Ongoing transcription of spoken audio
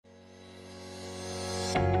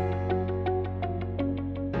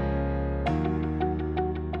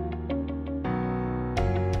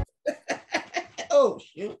Oh,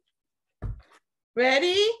 shoot.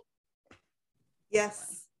 Ready?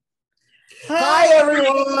 Yes. Hi,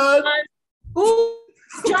 everyone. Ooh,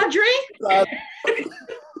 y'all drink?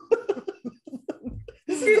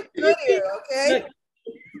 This is good here, okay?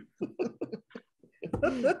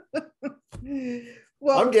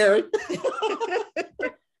 Well, I'm Gary.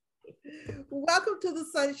 welcome to the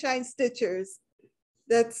Sunshine Stitchers.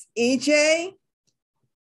 That's EJ,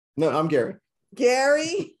 No, I'm Gary.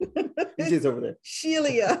 Gary, EJ's over there.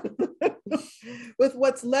 Shelia, with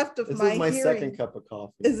what's left of This my is my hearing. second cup of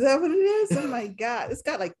coffee. Is that what it is? Oh my God. It's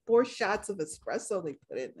got like 4 shots of espresso they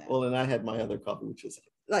put in there. Well, and I had my other coffee, which is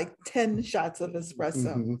Like 10 shots of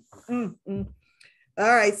espresso. Mhm. All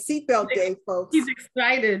right, seatbelt day, folks. He's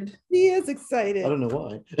excited. He is excited. I don't know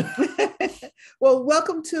why. Well,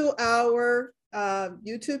 welcome to our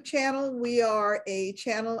YouTube channel. We are a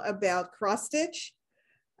channel about cross stitch,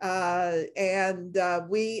 and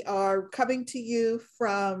we are coming to you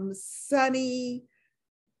from sunny,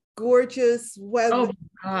 gorgeous weather. Oh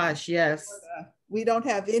gosh, yes. We don't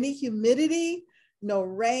have any humidity, no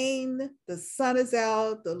rain. The sun is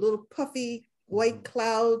out. The little puffy white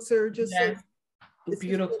clouds are just Yes. it's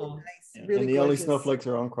Beautiful. Really nice, Yeah. really And the only gorgeous. snowflakes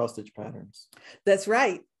are on cross stitch patterns. That's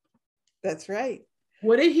right. That's right.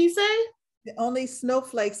 What did he say? The only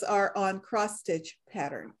snowflakes are on cross stitch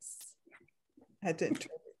patterns. I had to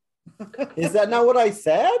interpret. Is that not what I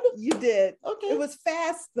said? You did. Okay. It was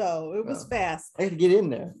fast though. It was Oh. fast. I had to get in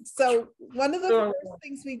there. So one of the Sure. first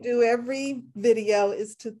things we do every video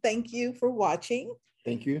is to thank you for watching,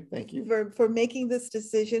 Thank you. Thank you. for making this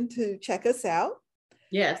decision to check us out.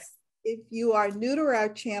 Yes. If you are new to our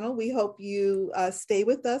channel, we hope you stay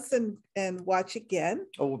with us and watch again.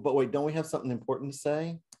 Oh, but wait, don't we have something important to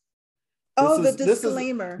say? Oh, This the is-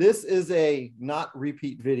 disclaimer. This is a not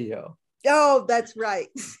repeat video. Oh, that's right.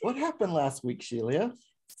 What happened last week, Shelia?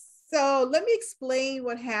 So let me explain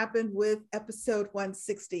what happened with episode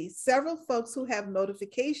 160. Several folks who have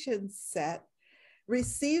notifications set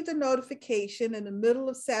received a notification in the middle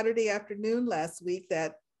of Saturday afternoon last week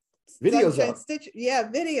that Video's Sunshine up. Stitch, yeah,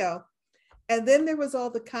 video. And then there was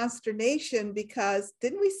all the consternation because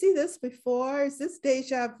didn't we see this before? Is this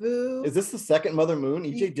deja vu? Is this the second Mother Moon?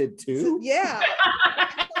 EJ did too? Yeah.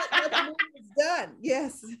 Mother Moon was done.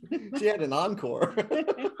 Yes. She had an encore.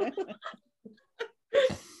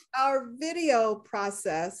 Our video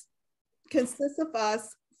process consists of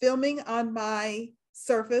us filming on my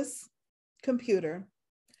Surface computer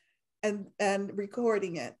and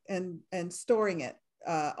recording it and storing it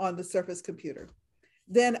on the Surface computer.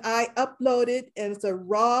 Then I upload it as a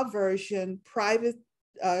raw version, private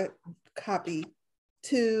copy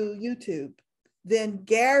to YouTube. Then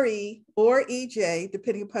Gary or EJ,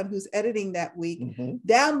 depending upon who's editing that week, Mhm.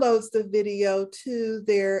 downloads the video to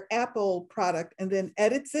their Apple product and then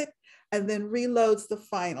edits it and then reloads the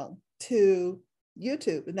final to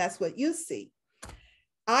YouTube. And that's what you see.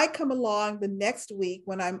 I come along the next week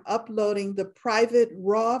when I'm uploading the private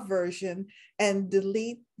raw version and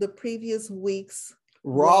delete the previous week's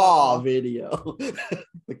Raw video. The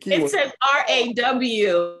It keyword. says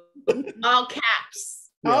RAW, all caps.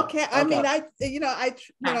 Yeah, Okay, I mean, okay.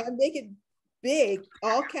 I make it big,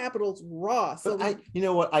 all capitals, raw. So But you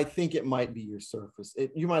know what? I think it might be your Surface.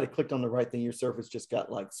 You might have clicked on the right thing. Your Surface just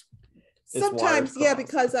got like. its sometimes, wires yeah, crossed.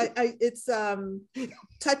 because it's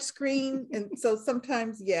touch screen, and so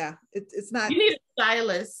sometimes, yeah, it's not You need a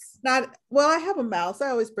stylus. not. Well, I have a mouse. I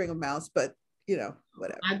always bring a mouse, but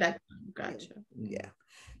whatever. Gotcha. Yeah.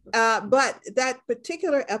 But that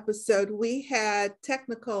particular episode, we had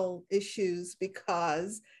technical issues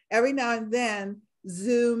because every now and then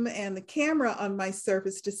Zoom and the camera on my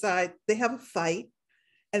Surface decide they have a fight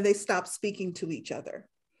and they stop speaking to each other.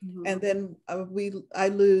 Mhm. And then I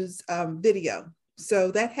lose video.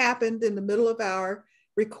 So that happened in the middle of our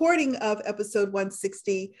recording of episode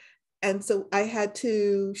 160. And so I had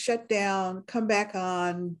to shut down, come back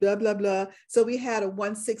on, blah, blah, blah. So we had a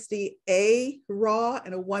 160A raw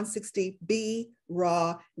and a 160B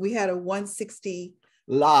raw. We had a 160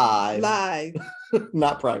 live, live,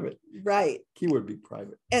 not private. right. Keyword be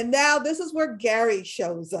private. And now this is where Gary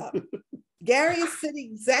shows up. Gary is sitting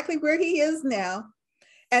exactly where he is now.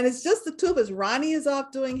 And it's just the two of us. Ronnie is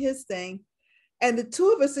off doing his thing. And the two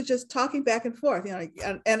of us are just talking back and forth,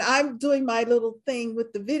 and I'm doing my little thing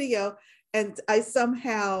with the video, and I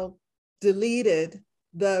somehow deleted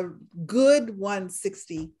the good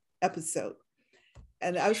 160 episode.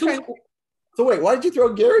 And I was trying to, So wait, why did you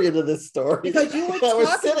throw Gary into this story? Because you were I was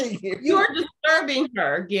talking- sitting here. You're disturbing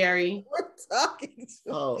her, Gary. we're talking.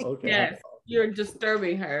 Oh, okay. Yes. You're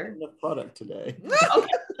disturbing her. The product today. Okay.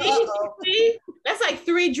 See? That's like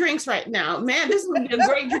 3 drinks right now. Man, this would be a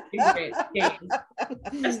great drinking game.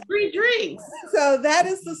 That's 3 drinks. So that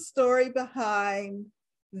is the story behind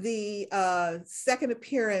the second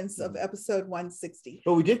appearance of episode 160.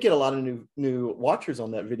 But we did get a lot of new watchers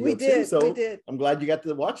on that video. We did. Too, so we did. I'm glad you got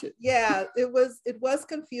to watch it. Yeah, it was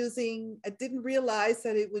confusing. I didn't realize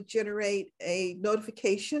that it would generate a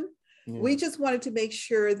notification. Yeah. We just wanted to make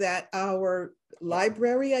sure that our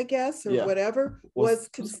library, I guess, or whatever, was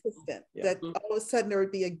consistent. Yeah. That all of a sudden there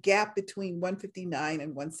would be a gap between 159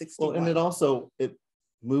 and 161. Well, and it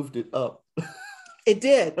moved it up. It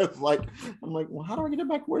did. I'm like, well, how do I get it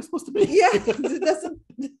back where it's supposed to be? Yeah, it doesn't.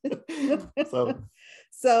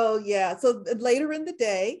 So later in the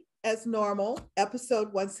day, as normal,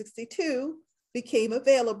 episode 162 became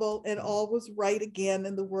available, and all was right again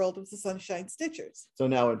in the world of the Sunshine Stitchers. So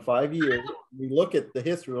now in 5 years, we look at the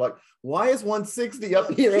history, we're like, why is 160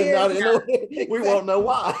 up here and not in exactly. We won't know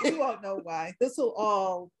why. We won't know why. This will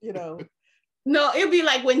all, No, it'd be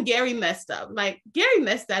like when Gary messed up. Like, Gary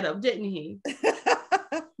messed that up, didn't he?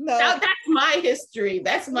 No. That's my history.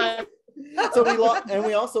 That's my. So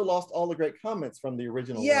we also lost all the great comments from the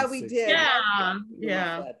original. Yeah, we did.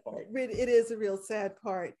 Yeah. It is a real sad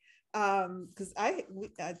part. Because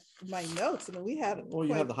my notes, we had. Well,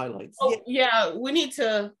 you have the highlights. Oh, yeah, we need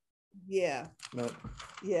to. Yeah. No.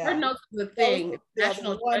 Yeah. Her notes is a thing.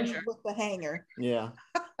 National treasure. With the hanger. Yeah.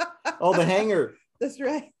 Oh, the hanger. That's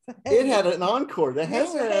right. It had an encore. The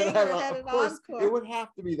hanger had an encore. It would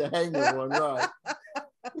have to be the hanger one, right?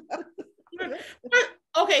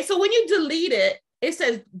 Okay, so when you delete it, it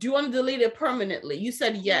says, do you want to delete it permanently? You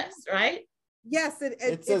said yes, right? Yes.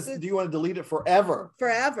 It says, do you want to delete it forever?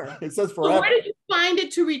 Forever. It says forever. So where did you find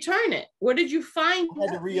it to return it? Where did you find it?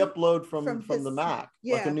 I had to re-upload from the Mac,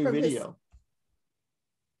 like a new video.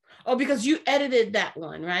 Oh, because you edited that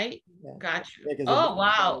one, right? Yeah. Gotcha. Oh,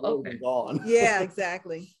 wow. Okay. Gone. Yeah,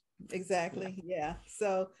 exactly. Yeah.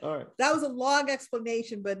 So all right. That was a long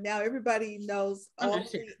explanation, but now everybody knows all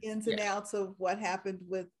the ins and outs of what happened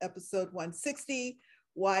with episode 160,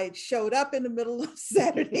 why it showed up in the middle of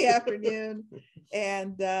Saturday afternoon,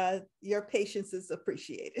 and your patience is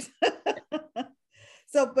appreciated.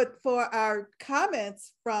 So, but for our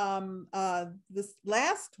comments from this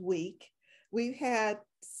last week, we've had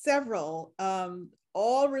several,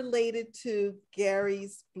 all related to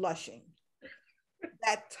Gary's blushing.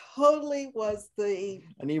 That totally was I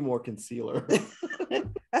need more concealer. I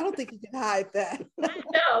don't think you can hide that.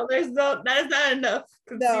 No, that is not enough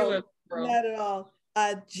concealer. No, not at all.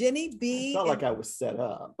 Jenny B. It's not like I was set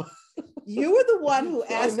up. You were the one who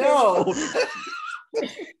asked. I know.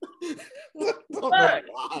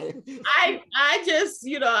 I just,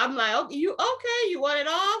 I'm like, okay, you want it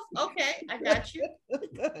off? Okay, I got you.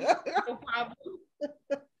 No problem.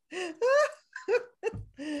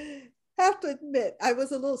 Have to admit, I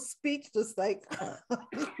was a little speechless, like,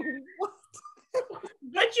 what?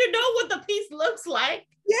 But you know what the piece looks like.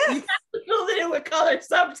 Yeah. You have to fill it in with color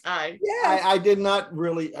sometime. Yeah. I did not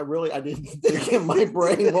really, I didn't think in my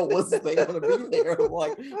brain what was they going to be there. I'm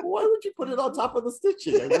like, why would you put it on top of the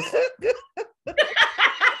stitching?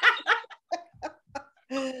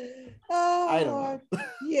 Oh, I don't know.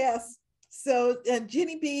 Yes. So, and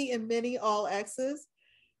Jenny B and Minnie All X's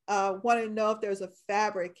want to know if there's a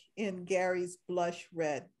fabric in Gary's blush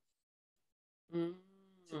red. To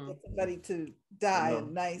get somebody to dye a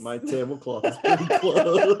nice. My tablecloth is pretty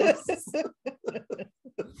close.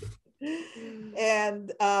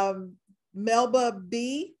 And Melba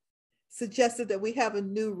B suggested that we have a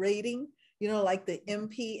new rating, like the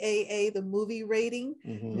MPAA, the movie rating.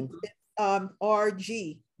 Mm-hmm.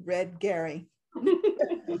 RG, Red Gary.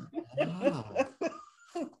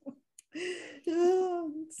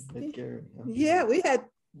 Yeah, we had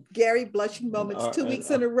Gary blushing moments 2 weeks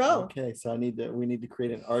in a row. Okay, so we need to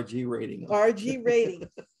create an RG rating. RG rating.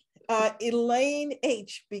 Elaine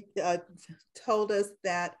H told us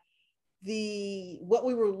that what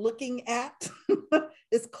we were looking at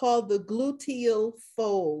is called the gluteal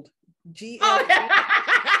fold.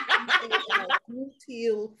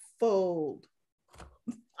 Gluteal fold.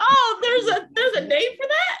 Oh, there's a name for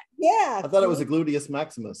that? Yeah. I thought it was a gluteus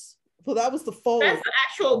maximus. Well, that was the fold. That's the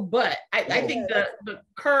actual butt. I think the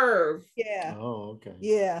curve. Yeah. Oh, okay.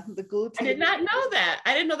 Yeah, the gluteal. I did not know that.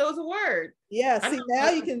 I didn't know there was a word. Yeah, see, now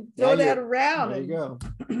you can throw that around. There you go.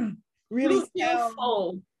 Really gluteal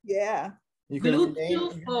fold. Yeah. You can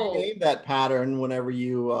name that pattern whenever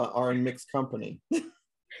you are in mixed company.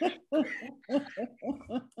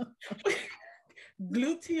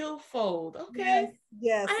 Gluteal fold. Okay.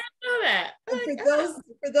 Yes. I didn't know that. And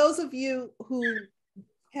for those of you who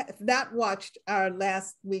have not watched our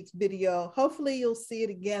last week's video, hopefully you'll see it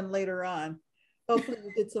again later on. Hopefully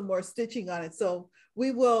we did some more stitching on it. So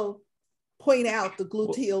we will point out the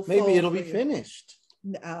gluteal fold. Maybe it'll be finished.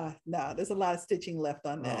 No, there's a lot of stitching left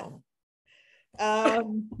on that.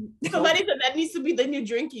 Somebody said that needs to be the new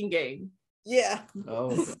drinking game. Yeah.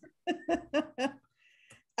 Oh.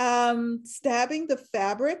 Stabbing the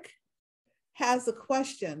Fabric has a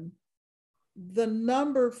question. The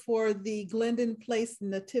number for the Glendon Place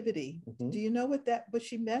Nativity. Do you know what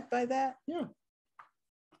she meant by that? Yeah.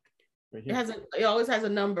 Right here. It always has a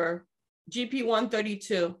number. GP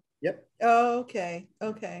 132. Yep. Oh, okay.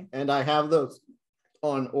 And I have those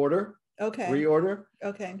on order. Okay. Reorder.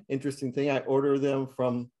 Okay. Interesting thing. I order them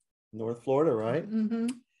from North Florida, right? Mm-hmm.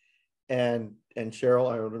 And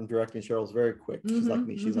Cheryl, I ordered them directly. And Cheryl's very quick. She's like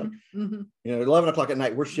me. She's like, 11 o'clock at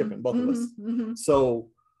night, we're shipping, both of us. So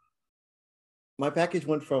my package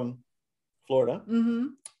went from Florida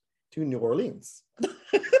to New Orleans.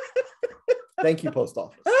 Thank you, Post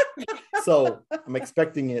Office. So I'm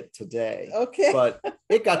expecting it today. Okay. But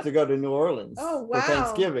it got to go to New Orleans for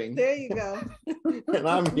Thanksgiving. There you go. And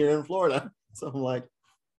I'm here in Florida. So I'm like,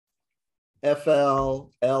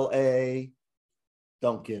 FL, LA,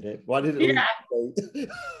 don't get it. Why did it leave?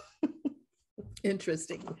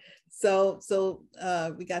 Interesting. So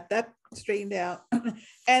we got that straightened out.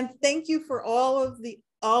 And thank you for all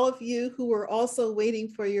of you who were also waiting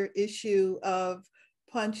for your issue of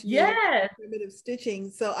Punch Primitive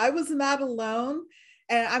Stitching. So I was not alone,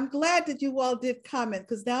 and I'm glad that you all did comment,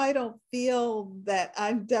 because now I don't feel that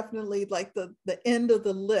I'm definitely like the end of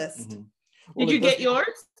the list. Well, did you get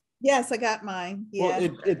yours? Yes, I got mine. Yeah.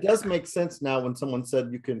 Well, it does make sense now when someone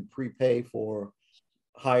said you can prepay for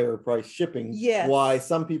higher price shipping. Yes. Why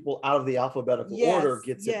some people out of the alphabetical order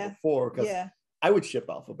gets it before, because I would ship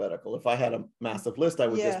alphabetical. If I had a massive list, I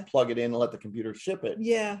would just plug it in and let the computer ship it.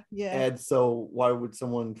 Yeah. And so why would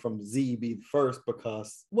someone from Z be first?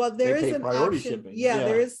 Because there is an priority option. Shipping.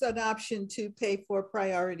 There is an option to pay for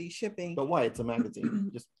priority shipping. But why? It's a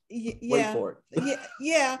magazine. Just wait for it.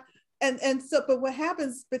 Yeah. And so, but what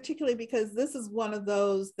happens, particularly because this is one of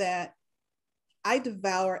those that I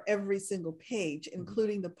devour every single page,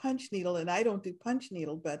 including the punch needle, and I don't do punch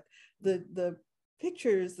needle, but the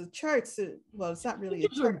pictures, the charts, well, it's not really a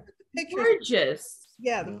chart, but the pictures, gorgeous.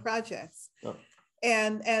 Yeah, the projects. Oh.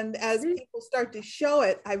 And as people start to show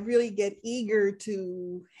it, I really get eager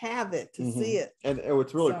to have it, to see it. And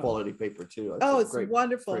it's really quality paper too. It's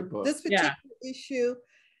wonderful. This particular issue,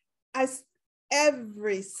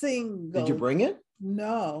 every single. Did you bring it?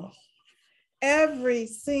 No. Every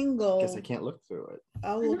single. I guess I can't look through it.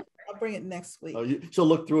 I'll bring it next week. She'll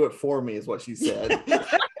look through it for me, is what she said.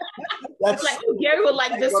 That's like, Gary would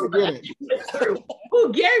like this one.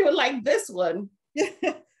 Gary would like this one.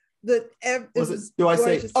 Do I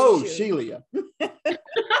say, Shelia?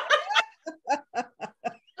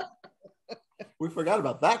 We forgot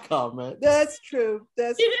about that comment. That's true.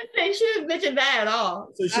 She didn't mention that at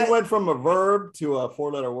all. So she went from a verb to a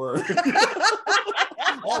 4-letter word.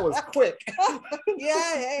 That was quick.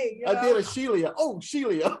 Yeah, hey. I did a Shelia. Oh,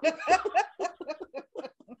 Shelia.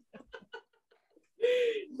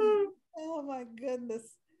 Oh my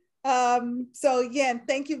goodness. So again,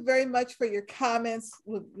 thank you very much for your comments.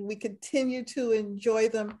 We continue to enjoy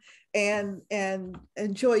them and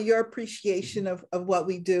enjoy your appreciation of what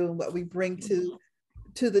we do and what we bring to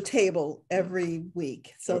the table every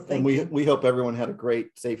week. So thank you. We hope everyone had a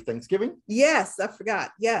great, safe Thanksgiving. Yes, I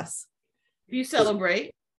forgot. Yes. Do you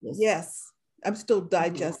celebrate? Yes. I'm still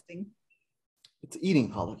digesting. It's eating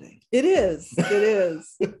holiday. It is. It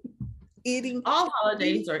is. Eating. All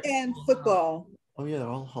holidays are and football. Oh yeah,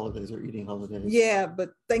 all holidays are eating holidays. Yeah,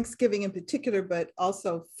 but Thanksgiving in particular, but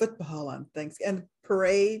also football on Thanksgiving and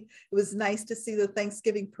parade. It was nice to see the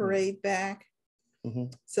Thanksgiving parade back.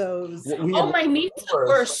 So it was, my nieces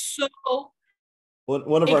were so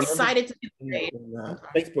one of excited to see the parade.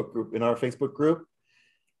 In our Facebook group,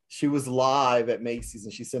 she was live at Macy's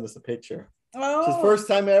and she sent us a picture. Oh, it's the first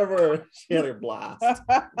time ever. She had her blast.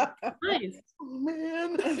 Nice. Oh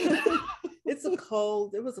man. It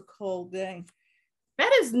was a cold day.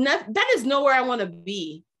 That is nowhere I want to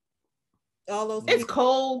be. All those it's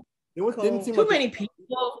cold. Didn't seem too like many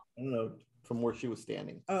people. I don't know, from where she was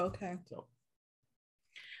standing. Oh, okay. So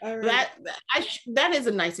all right. That is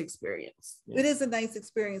a nice experience. Yeah. It is a nice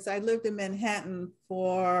experience. I lived in Manhattan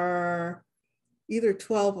for either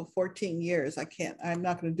 12 or 14 years. I'm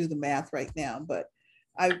not going to do the math right now, but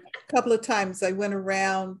a couple of times I went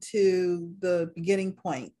around to the beginning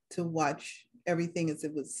point to watch everything as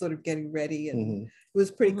it was sort of getting ready, and it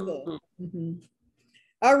was pretty cool.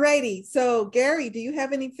 All righty. So Gary, do you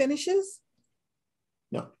have any finishes?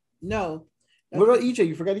 No. No. What about EJ?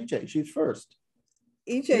 You forgot EJ. She's first.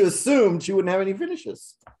 EJ. You assumed she wouldn't have any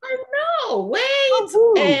finishes. I know. Wait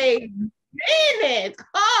a minute.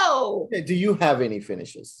 Oh. Okay, do you have any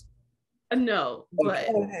finishes? No, but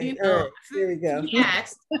you know, right. Here we go. he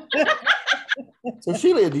asked. So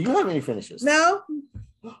Shelia, do you have any finishes? No.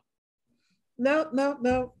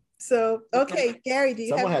 No. So, okay, Gary, do you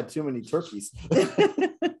Someone had too many turkeys.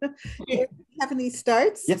 have any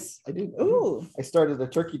starts? Yes, I do. Ooh. I started a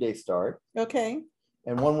Turkey Day start. Okay.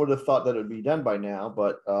 And one would have thought that it would be done by now,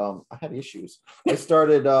 but I had issues. I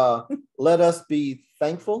started Let Us Be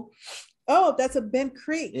Thankful. Oh, that's a Bent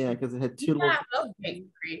Creek. Yeah, because it had two I love Bent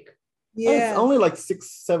Creek. Yeah. It's only like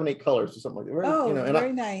 6, 7, 8 colors or something like that. Oh, you know, and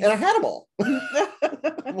very nice. And I had them all.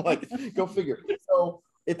 I'm like, go figure. So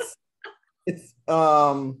it's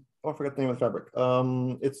I forgot the name of the fabric.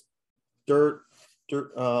 It's dirt,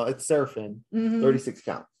 it's Seraphim, 36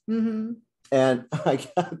 count. Mm-hmm. And I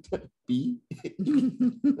got B.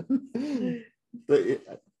 The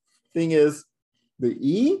thing is, the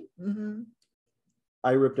E,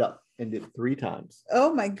 I ripped up and did 3 times.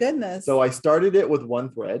 Oh my goodness. So I started it with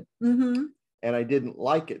 1 thread. Mm-hmm. And I didn't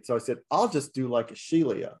like it. So I said, I'll just do like a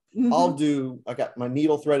Shelia. Mm-hmm. I got my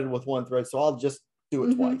needle threaded with 1 thread. So I'll just do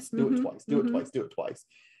it twice, do it twice, do it twice, do it twice.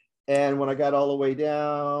 And when I got all the way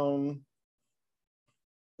down,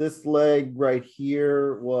 this leg right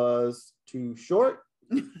here was too short.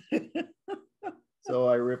 So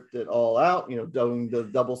I ripped it all out, you know, doing the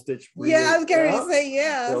double stitch. Yeah, I was going to say,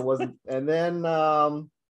 yeah. So it wasn't, and then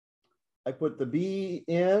I put the B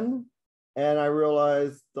in, and I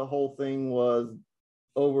realized the whole thing was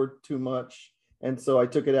over too much. And so I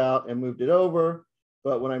took it out and moved it over.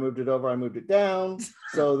 But when I moved it over, I moved it down.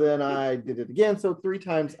 So then I did it again. So 3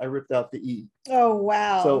 times I ripped out the E. Oh,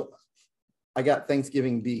 wow. So I got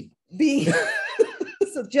Thanksgiving B. B.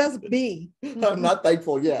 So just B. I'm not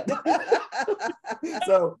thankful yet.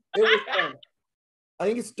 So it was fun. I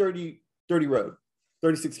think it's Dirty Road.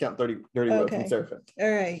 36 count, 30 Road from Seraphim.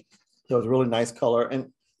 All right. So it was a really nice color.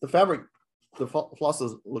 And the fabric, the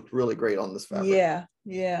flosses looked really great on this fabric.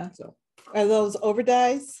 Yeah. So are those over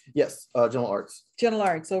dyes? yes, Gentle Arts. Gentle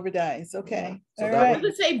Arts over dyes. Okay. Yeah. So all right. What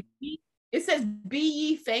does it say? It says, "Be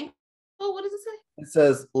ye thankful." What does it say? It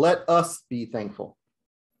says, "Let us be thankful."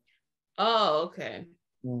 Oh, okay.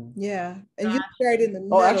 Yeah, and you started in the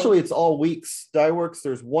middle. Oh, actually, it's all weeks. Dye Works,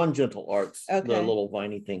 there's 1 Gentle Arts, Okay. the little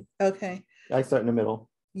viney thing. Okay. I start in the middle.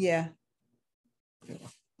 Yeah.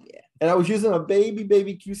 And I was using a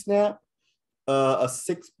baby Q snap, a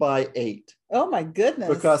 6x8. Oh my goodness.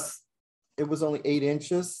 Because it was only 8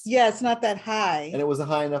 inches. Yeah, it's not that high. And it wasn't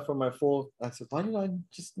high enough for my full. I said, why did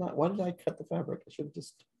I cut the fabric? I should have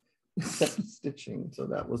just kept stitching. So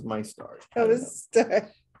that was my start.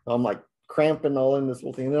 I'm like cramping all in this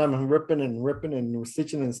whole thing. And then I'm ripping and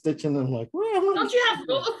stitching and I'm like, well, don't you have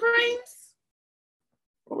roller frames?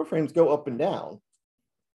 Roller frames go up and down.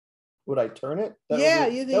 Would I turn it? That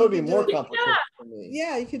would be more complicated for me.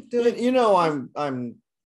 Yeah, you could do it. You know, I'm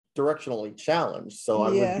directionally challenged, so I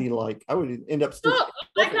would be like, I would end up stitching.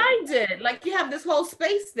 Like I did. Like you have this whole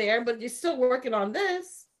space there, but you're still working on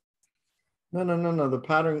this. No.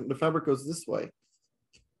 The fabric goes this way.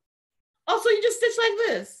 Oh, so you just stitch like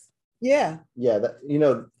this? Yeah. Yeah,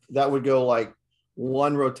 that would go like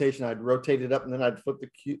 1 rotation. I'd rotate it up and then I'd flip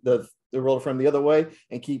the roller frame the other way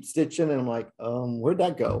and keep stitching. And I'm like, where'd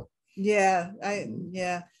that go? Yeah,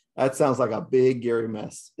 That sounds like a big Gary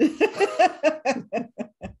mess.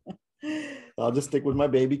 I'll just stick with my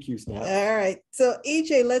baby Q snap. All right. So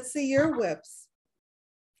EJ, let's see your whips.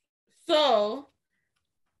 So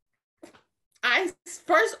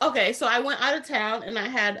so I went out of town and I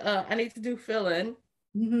had I need to do fill-in.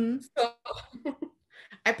 So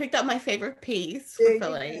I picked up my favorite piece for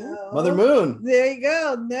filling. Mother Moon. There you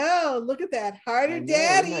go. No, look at that. Harder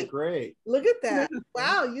Daddy. Isn't that great? Look at that.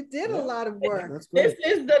 Wow, you did a lot of work. That's great.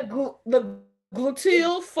 This is the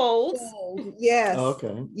gluteal folds. Yes. Oh,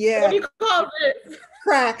 okay. Yeah. What do you call this?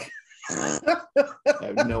 Crack. I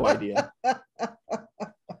have no idea.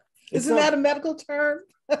 Isn't that a medical term?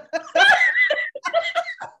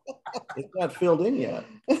 It's not filled in yet.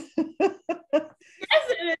 Yes,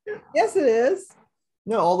 it is. Yes, it is.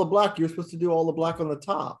 No, all the black. You're supposed to do all the black on the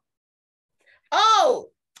top. Oh,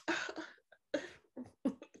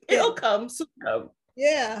 it'll come soon.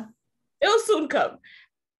 Yeah, it'll soon come.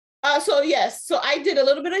 So yes, so I did a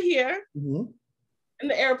little bit of here in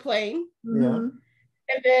the airplane. Yeah,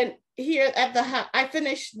 and then here at the house, I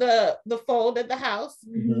finished the fold at the house,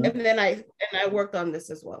 and then I worked on this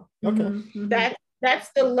as well. Okay, that's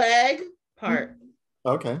the leg part.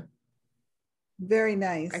 Okay. Very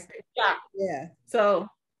nice. Yeah. So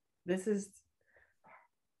this is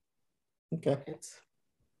Okay.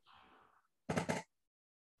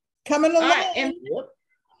 Coming along.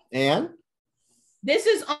 And this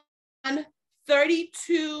is on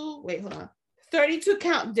 32. Wait, hold on. 32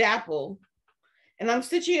 count dapple, and I'm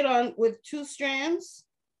stitching it on with 2 strands.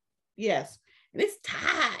 Yes, and it's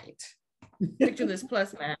tight. Picture this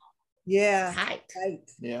plus mat. Yeah. Tight.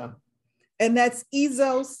 Yeah. And that's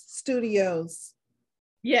Ezos Studios.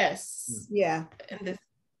 Yes. Yeah. And this,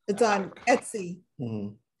 it's on Etsy.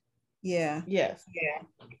 Mm-hmm. Yeah. Yes. Yeah.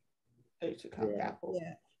 32 count dapple.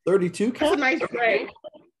 Yeah. 32 count? It's a nice gray.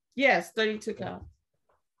 Yes, 32 count.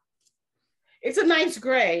 It's a nice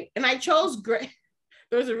gray. And I chose gray.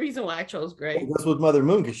 There's a reason why I chose gray. Well, that's with Mother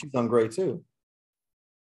Moon, because she's on gray too.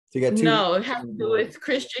 So you got 2. No, it has to do with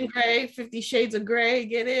Christian Grey, 50 Shades of Grey.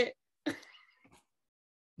 Get it?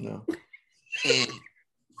 No.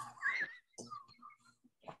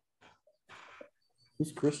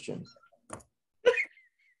 Who's Christian?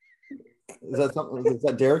 Is that something? Is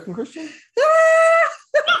that Derek and Christian?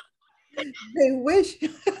 They wish.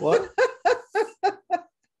 What?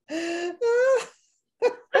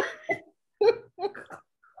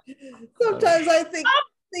 Sometimes I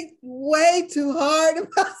think way too hard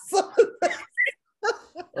about something.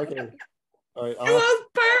 Okay. All right. It was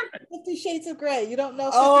perfect. 50 Shades of Grey. You don't know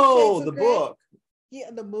 50 Oh, Shades the of Grey? book.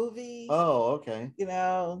 Yeah, the movie. Oh, okay. You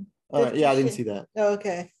know. All right. Yeah, I didn't see that.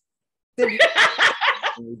 Okay. Okay.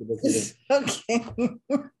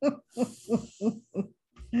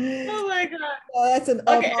 Oh my God. Well, that's an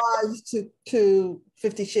homage to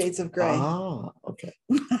 50 Shades of Grey. Ah, okay.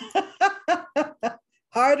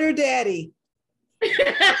 Harder Daddy. There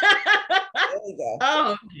you go.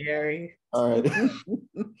 Oh, Gary. All right.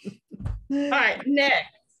 All right,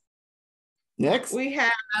 next we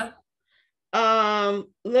have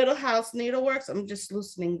Little House Needleworks. I'm just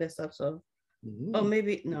loosening this up, so oh,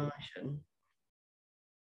 maybe no, I shouldn't.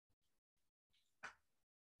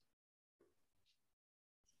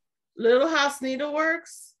 Little House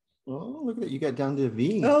Needleworks. Oh, look at that. You got down to a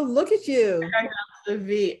V. Oh, look at you. I got down to the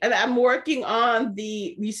V. And I'm working on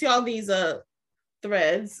you see all these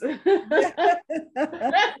threads.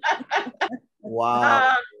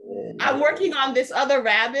 Wow. I'm working on this other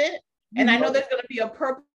rabbit, and I know there's going to be a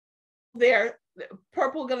purple there.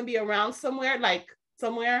 Purple going to be around somewhere.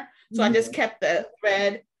 So I just kept the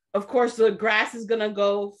thread. Of course, the grass is going to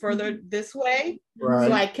go further this way. Right.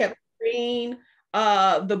 So I kept green,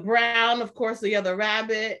 the brown, of course, the other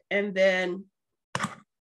rabbit, and then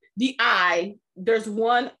the eye. There's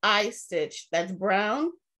one eye stitch that's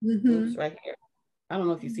brown. Oops, right here. I don't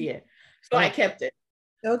know if you see it. So I kept it.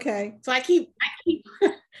 Okay. So I keep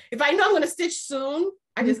if I know I'm going to stitch soon,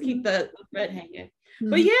 I just keep the thread hanging.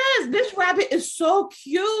 But yes, this rabbit is so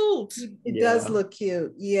cute. It does look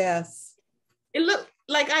cute. Yes. It look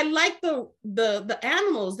like I like the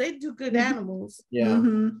animals. They do good animals. Yeah.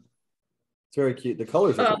 It's very cute. The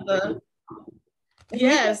colors are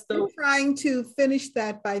yes. We're trying to finish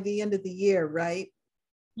that by the end of the year, right?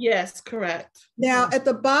 Yes, correct. Now, at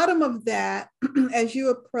the bottom of that, as you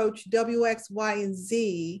approach W, X, Y, and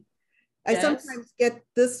Z, I sometimes get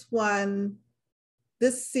this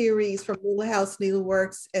series from Little House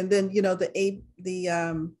Needleworks, and then the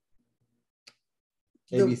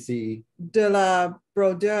ABC de la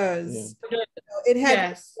Brodeuse. Yeah. It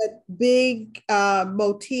had that big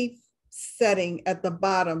motif setting at the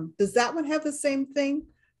bottom. Does that one have the same thing,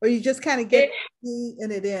 or you just kind of get it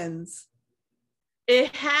and it ends?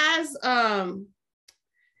 It has a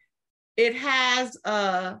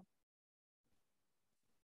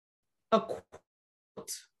quilt.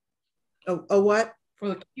 A what? For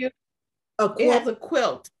the cute. A quilt. It has a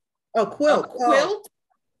quilt. A quilt. A quilt.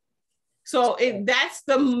 So that's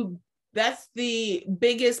the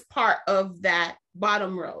biggest part of that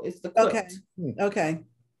bottom row is the quilt. Okay.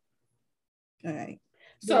 All right.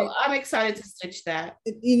 So I'm excited to stitch that.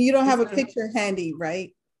 You don't have a picture handy,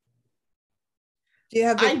 right? Do you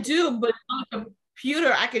have? I do, but on the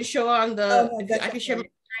computer, I can show on the. I can share my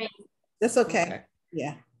screen. That's okay.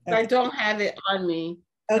 Yeah. Okay. I don't have it on me.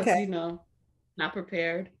 Okay. Not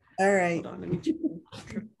prepared. All right. Hold on, let me check.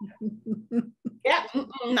 Yeah,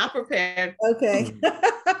 not prepared. Okay.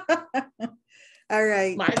 All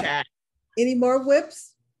right. My bad. Any more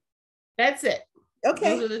whips? That's it.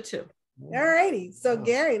 Okay. Those are the 2. All righty. So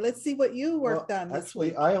Gary, let's see what you worked on.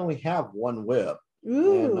 Actually, I only have one whip.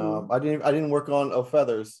 Ooh. And I didn't work on O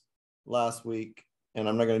Feathers last week, and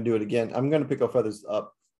I'm not going to do it again. I'm going to pick O Feathers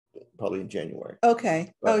up probably in January.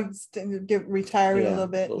 Okay. But, retiring a little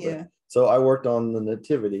bit. Yeah. So I worked on the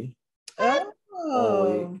Nativity. Oh.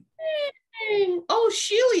 Oh,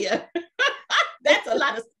 Shelia. That's a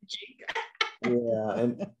lot of stitching. Yeah.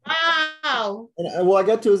 And wow. wow. And well, I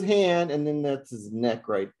got to his hand, and then that's his neck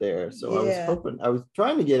right there. So I was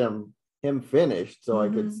trying to get him finished so I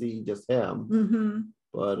could see just him.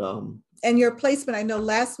 But and your placement, I know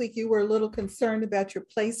last week you were a little concerned about your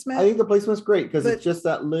placement. I think the placement's great because it's just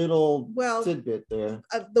that little tidbit there.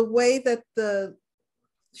 The way that the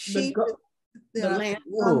sheep, the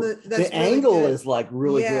angle is like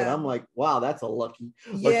really good. I'm like, wow, that's a lucky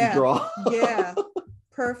draw. Yeah,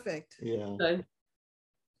 perfect. Yeah,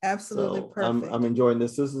 absolutely perfect. I'm enjoying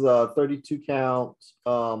this. This is a 32 count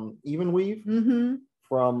even weave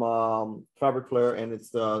from Fabric Flare, and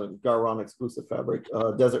it's the Garon exclusive fabric,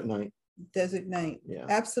 Desert Night. Desert Night. Yeah,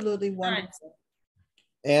 absolutely wonderful.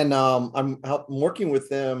 And I'm working with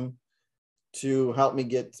them to help me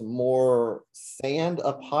get some more sand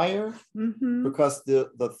up higher because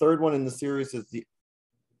the third one in the series is the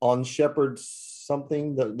On Shepherd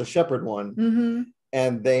something, the Shepherd one,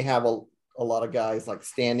 and they have a lot of guys like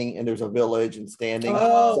standing, and there's a village and standing,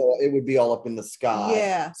 so it would be all up in the sky.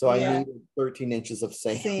 Yeah, so I needed 13 inches of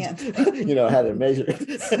sand. You know, I had to measure it.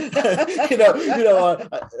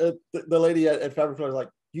 The lady at Fabric Floor was like,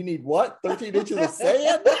 "You need what? 13 inches of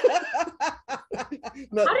sand?"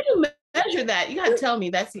 No, how do you measure that? You gotta tell me.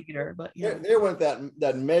 That's easier. But there went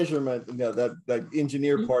that measurement, that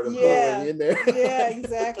engineer part of it in there. Yeah,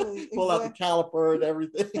 exactly. Pull out the caliper and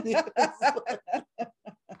everything.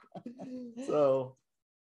 So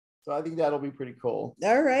I think that'll be pretty cool.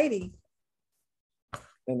 All righty.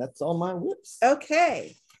 And that's all my whips.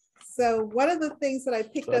 Okay. So one of the things that I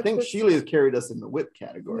picked up. I think Shelia has carried us in the whip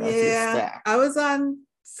category. Yeah, I was on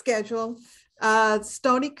schedule.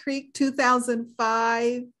 Stony Creek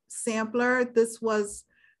 2005 sampler. This was,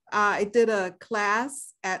 I did a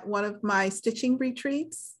class at one of my stitching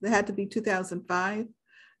retreats. It had to be 2005.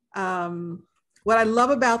 What I love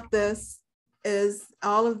about this is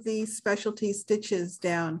all of these specialty stitches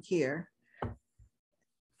down here.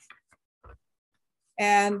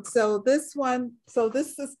 And so this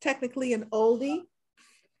is technically an oldie.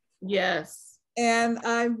 Yes. And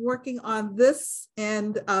I'm working on this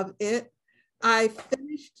end of it. I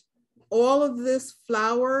finished all of this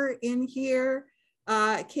flower in here.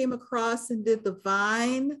 I came across and did the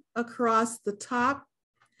vine across the top.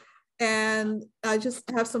 And I just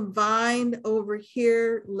have some vine over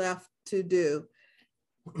here left to do.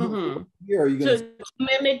 Year are you going to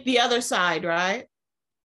mimic the other side, right?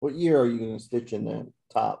 What year are you going to stitch in that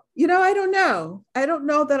top? You know, I don't know. I don't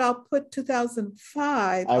know that I'll put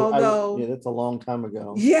 2005, although... yeah, that's a long time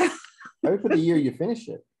ago. Yeah. I would put the year you finish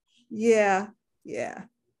it. Yeah.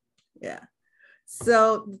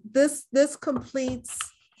 So this completes,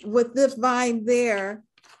 with this vine there,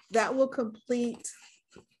 that will complete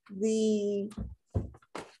the,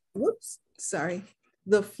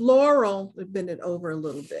 the floral, bend it over a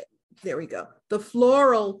little bit. There we go. The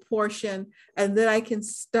floral portion, and then I can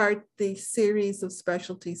start the series of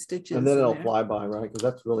specialty stitches. And then it'll fly by, right? Because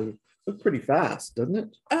that's really pretty fast, doesn't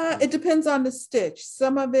it? It depends on the stitch.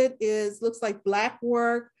 Some of it looks like black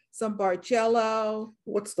work, some Bargello.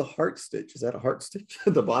 What's the heart stitch? Is that a heart stitch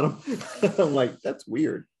at the bottom? I'm like, that's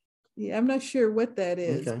weird. Yeah, I'm not sure what that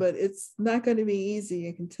is, but it's not going to be easy,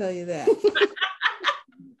 I can tell you that.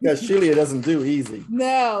 Yeah, Shelia doesn't do easy.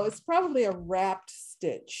 No, it's probably a wrapped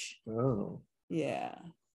stitch. Oh. Yeah.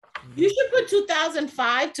 You should put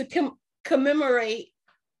 2005 to commemorate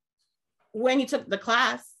when you took the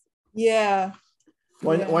class. Yeah.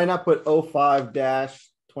 Why not put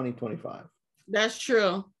 05-2025? That's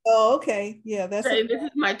true. Oh, okay. Yeah, this is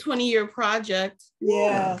my 20-year project.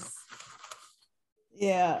 Yes.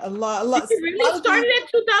 Yeah, a lot. Did you really started at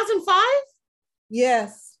 2005?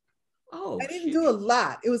 Yes. Oh, I didn't do a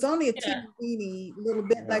lot. It was only a teeny little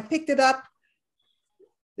bit. And I picked it up.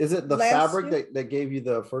 Is it the fabric that gave you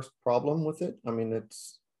the first problem with it? I mean,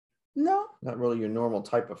 it's not really your normal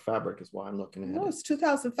type of fabric is why I'm looking at it. No, it's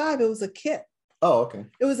 2005. It was a kit. Oh, okay.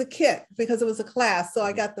 It was a kit because it was a class. So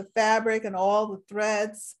I got the fabric and all the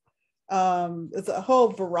threads. It's a whole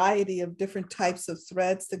variety of different types of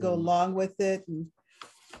threads to go along with it. And,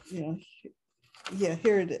 yeah,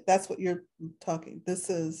 here it is. That's what you're talking. This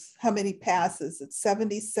is how many passes? It's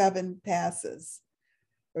 77 passes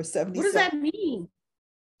or 77. What does that mean?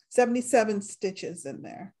 77 stitches in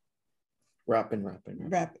there. Wrapping.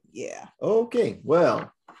 Yeah. Okay.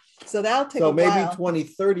 Well. So that'll take a maybe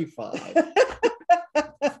 2035.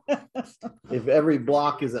 If every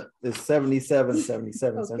block is 77. Okay,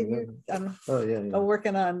 77. I'm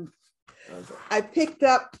working on. Okay. I picked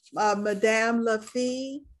up Madame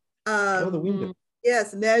Lafille. The window.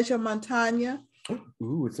 Yes, Neige Montagne.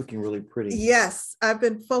 Ooh, it's looking really pretty. Yes, I've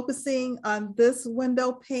been focusing on this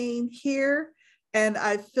window pane here, and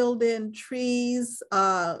I filled in trees,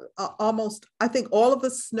 almost, I think all of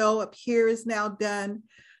the snow up here is now done.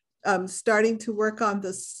 I'm starting to work on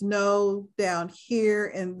the snow down here.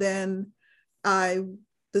 And then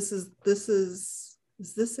is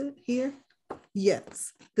this it here?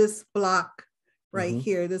 Yes, this block right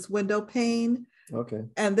here, this window pane. Okay.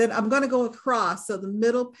 And then I'm going to go across. So the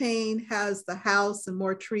middle pane has the house and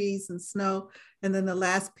more trees and snow. And then the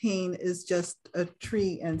last pane is just a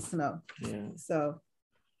tree and snow. Yeah. So.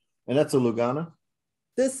 And that's a Lugana?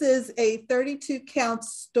 This is a 32 count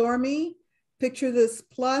Stormy. Picture this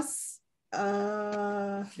plus.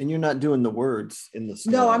 And you're not doing the words in the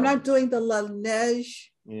snow. No, I'm not doing the La Neige.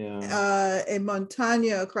 Yeah. A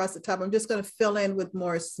montagne across the top. I'm just going to fill in with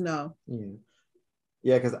more snow. Yeah.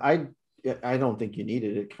 Yeah, because I don't think you need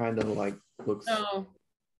it. It kind of like looks. No.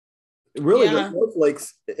 Really,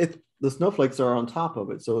 the snowflakes are on top of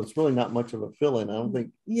it, so it's really not much of a fill-in. I don't think.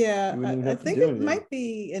 Yeah, I think it might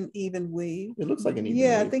be an even weave. It looks like an even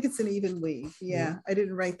weave. I think it's an even weave. Yeah, I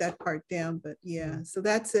didn't write that part down, but yeah. So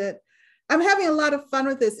that's it. I'm having a lot of fun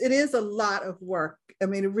with this. It is a lot of work. I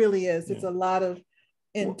mean, it really is. It's a lot of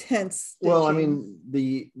intense. Well, I mean,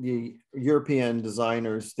 the European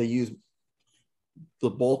designers, they use the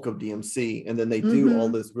bulk of DMC, and then they do all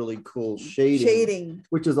this really cool shading,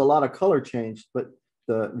 which is a lot of color change, but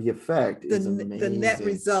the effect is amazing. The net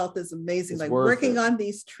result is amazing. Like working on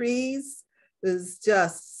these trees is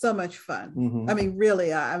just so much fun. I mean,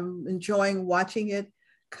 really, I'm enjoying watching it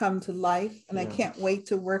come to life, and I can't wait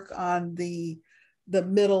to work on the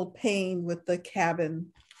middle pane with the cabin.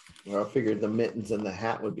 Well, I figured the mittens and the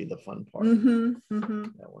hat would be the fun part. That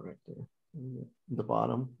one right there, the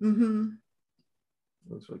bottom.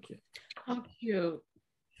 Looks really cute. How cute.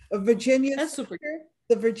 That's super cute.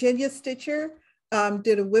 The Virginia Stitcher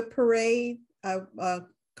did a whip parade a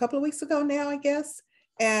couple of weeks ago now, I guess.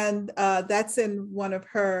 And that's in one of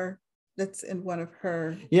her.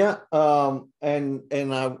 Yeah. And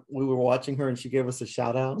we were watching her and she gave us a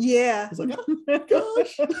shout out. Yeah. I was like, oh my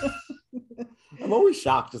gosh. I'm always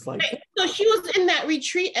shocked. It's like, so she was in that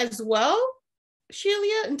retreat as well,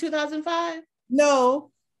 Shelia, in 2005?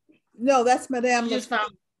 No, that's Madame Lafitte.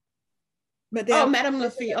 Madame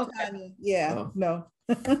Lafitte. Okay. Yeah, no.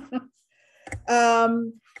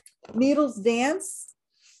 Needles Dance.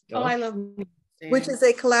 Oh, I love Needles Dance. Which is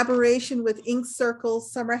a collaboration with Ink Circle,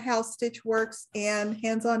 Summer House Stitch Works, and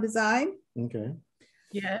Hands On Design. Okay.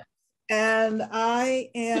 Yeah. And I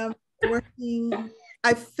am working.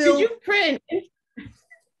 Did you print an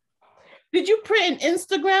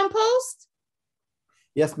Instagram post?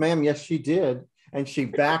 Yes, ma'am. Yes, she did. And she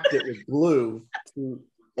backed it with glue to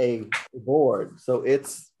a board. So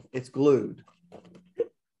it's glued.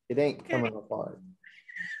 It ain't coming apart.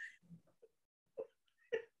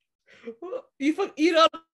 You don't.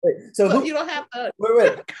 Wait, so you don't have to.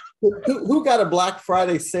 Wait. Who got a Black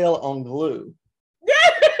Friday sale on glue?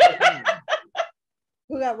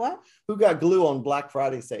 Who got what? Who got glue on Black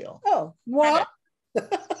Friday sale? Oh, what?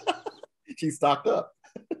 She stocked up.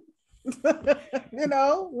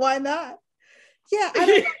 Why not? Yeah, I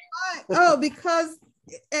don't know why. Oh, because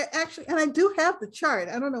actually, and I do have the chart.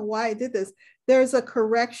 I don't know why I did this. There's a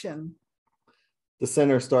correction. The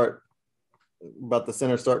center start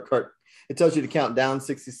cart. It tells you to count down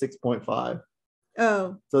 66.5.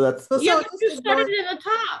 Oh. So that's you started in the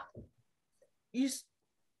top.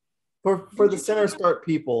 For the center start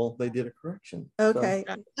people, they did a correction. Okay.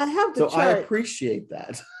 So, I have the chart. I appreciate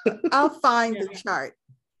that. I'll find the chart.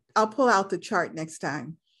 I'll pull out the chart next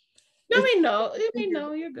time. Let me know.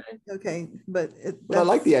 You're good. Okay, but I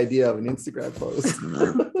like the idea of an Instagram post.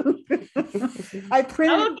 I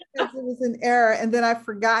printed it because it was an error, and then I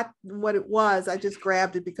forgot what it was. I just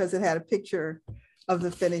grabbed it because it had a picture of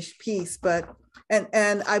the finished piece. But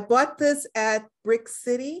and I bought this at Brick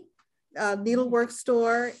City needlework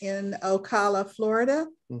store in Ocala, Florida,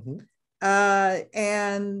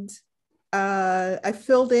 and I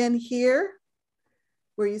filled in here,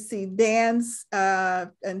 where you see Dan's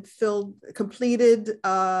and completed,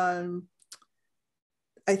 I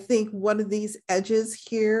think one of these edges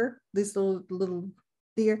here, these little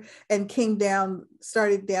here, and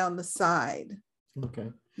started down the side.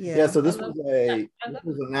 Okay. Yeah. So this was a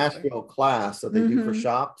Nashville class that they do for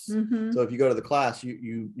shops. So if you go to the class,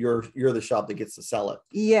 you're the shop that gets to sell it.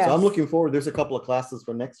 Yeah. So I'm looking forward. There's a couple of classes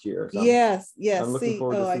for next year. So yes. I'm looking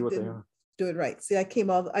forward to see what they are. Do it right. See, I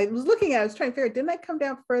was looking at it, I was trying to figure, didn't I come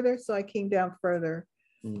down further? So I came down further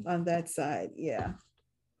on that side. Yeah.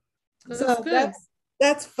 So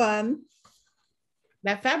that's fun.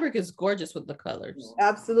 That fabric is gorgeous with the colors.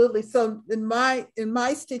 Absolutely. So in my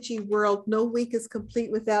stitching world, no week is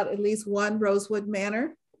complete without at least one Rosewood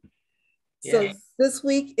Manor. So this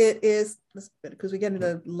week it is, because we're getting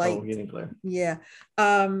the light. Oh, getting clear. Yeah.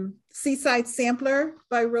 Seaside Sampler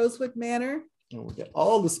by Rosewood Manor. Oh, we got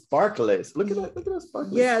all the sparkles. Look at that. Look at those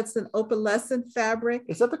sparkles. Yeah, it's an opalescent fabric.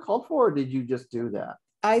 Is that the called for, or did you just do that?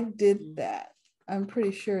 I did that. I'm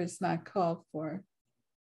pretty sure it's not called for.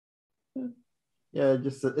 Yeah,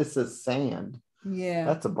 it says sand. Yeah.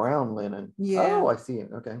 That's a brown linen. Yeah. Oh, I see it.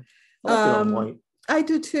 Okay. I like it on white. I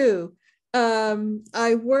do too.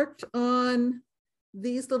 I worked on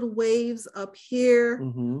these little waves up here.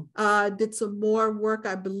 Did some more work,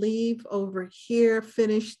 I believe, over here.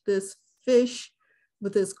 Finished this fish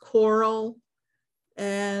with this coral,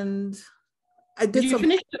 and I did. Did you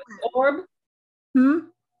finish the orb?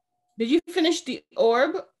 Did you finish the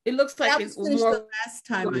orb? It looks like it's more the last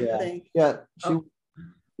time. Yeah. I think. Yeah.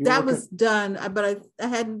 That was done, but I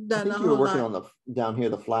hadn't done a whole lot. You were working on down here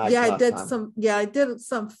the flag. Yeah, I did I did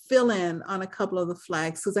some fill in on a couple of the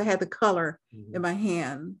flags because I had the color in my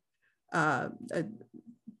hand. Yeah,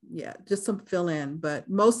 just some fill in, but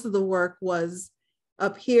most of the work was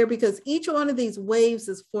up here because each one of these waves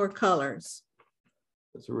is 4 colors.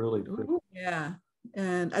 It's really pretty. Yeah,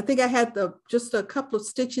 and I think I had just a couple of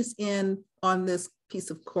stitches in on this piece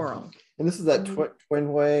of coral. And this is that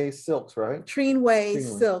twin way silks, right? Treenway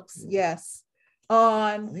silks, yes.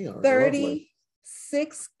 On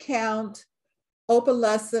 36 count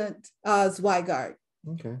opalescent Zweigart.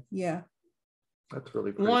 Okay. Yeah. That's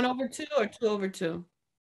really pretty. 1/2 or 2/2?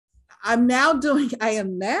 I am now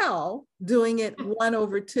doing it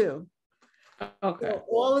 1/2. Okay. So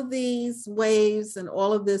all of these waves and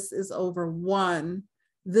all of this is over 1.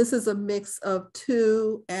 This is a mix of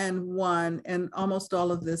 2 and 1, and almost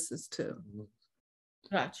all of this is 2.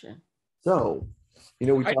 Gotcha. So, we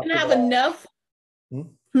are you gonna have enough?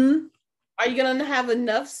 Are you gonna have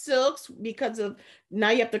enough silks because of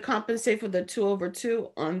now you have to compensate for the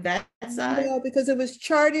 2/2 on that side? No, because it was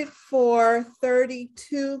charted for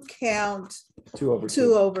 32 count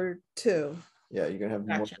 2/2. Yeah, you're gonna have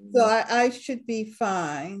more. So I should be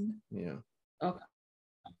fine. Yeah. Okay.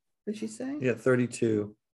 Did she say? Yeah,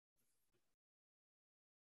 32.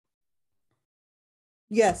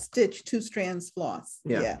 Yes, stitch 2 strands floss.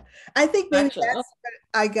 Yeah. I think maybe that's what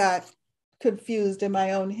I got confused in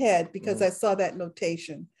my own head because I saw that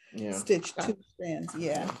notation. Yeah. Stitch 2 strands.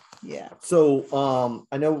 Yeah. So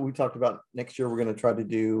I know we talked about next year we're going to try to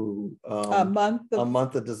do a month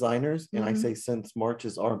of designers, and I say since March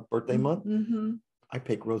is our birthday month, I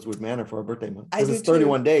pick Rosewood Manor for our birthday month because it's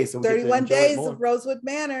 31 days. So 31 days of Rosewood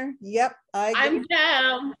Manor. Yep, I'm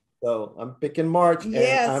down. So I'm picking March, and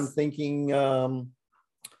I'm thinking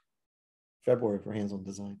February for hands-on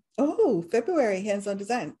design. Oh, February hands-on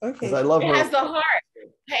design. Okay. Because I love it has the heart.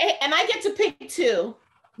 Hey, and I get to pick 2.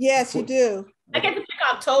 Yes, you do. I get to pick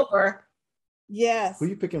October. Yes. Who are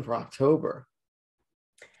you picking for October?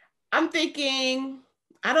 I'm thinking,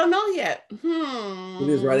 I don't know yet. He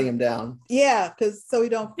was writing them down. Yeah, because so we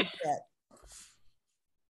don't forget.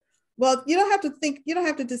 Well, you don't have to think, you don't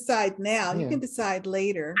have to decide now. You can decide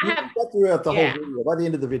later. We can go throughout the whole video. By the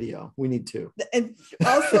end of the video, we need to. And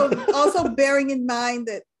also bearing in mind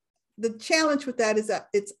that the challenge with that is that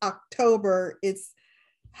it's October, it's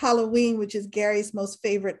Halloween, which is Gary's most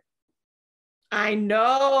favorite. I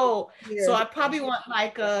know. So I probably want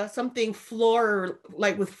like something floral,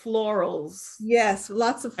 like with florals. Yes,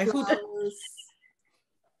 lots of flowers.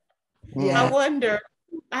 I wonder.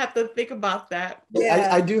 I have to think about that. Yeah.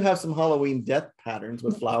 I do have some Halloween death patterns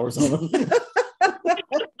with flowers on them.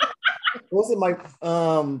 Was it my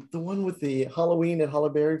the one with the Halloween at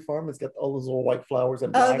Hollyberry Farm? It's got all those little white flowers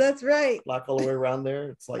and black. Oh, that's right. Black all the way around there.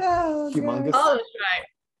 It's like humongous. Oh, that's right.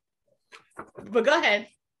 But go ahead.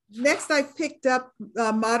 Next, I picked up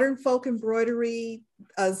Modern Folk Embroidery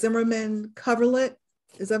Zimmerman coverlet.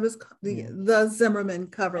 Is that the Zimmerman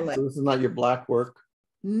coverlet? So this is not your black work?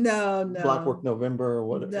 No. Black work November or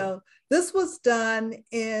whatever. No, this was done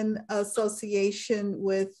in association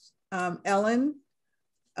with Ellen.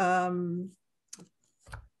 Oh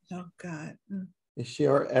God. Is she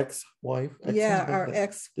our ex-wife? Yeah, our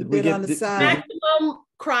ex bit on the side. Maximum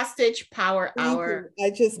cross stitch power hour. I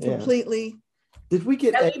just completely. Did we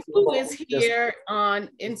get Ellie Pooh is here on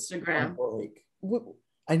Instagram?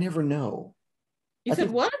 I never know. You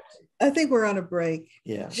said what? I think we're on a break.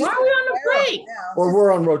 Yeah. Why are we on a break? Or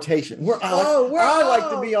we're on rotation. I like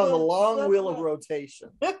to be on the long wheel of rotation.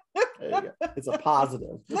 There you go. It's a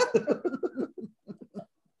positive.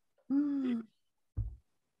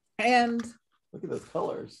 And look at those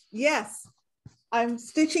colors. Yes, I'm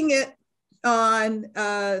stitching it on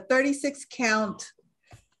 36 count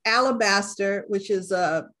alabaster, which is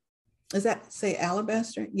does that say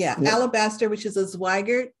alabaster? Yeah, alabaster, which is a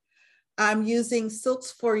Zweigart. I'm using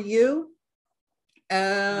Silks for You,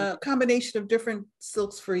 a combination of different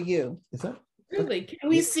Silks for You. Is that really? Can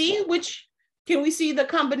we see the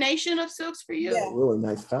combination of Silks for You? Yeah. Really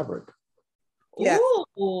nice fabric? Yeah.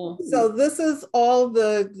 Ooh. So this is all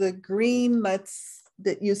the green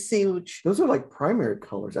that you see, which those are like primary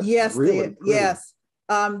colors. That's yes, really pretty. yes.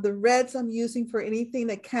 The reds I'm using for anything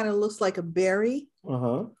that kind of looks like a berry.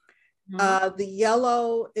 Uh-huh. The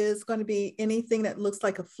yellow is going to be anything that looks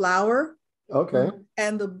like a flower. Okay.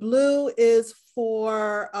 And the blue is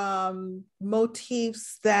for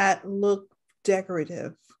motifs that look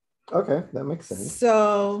decorative. Okay, that makes sense.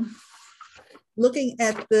 So looking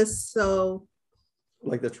at this, so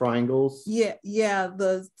like the triangles. Yeah,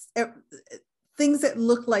 the things that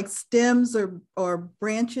look like stems or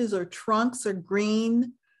branches or trunks are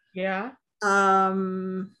green. Yeah.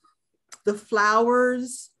 The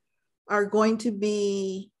flowers are going to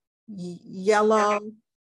be yellow.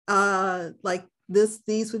 Like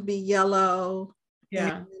these would be yellow.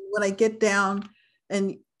 Yeah. And when I get down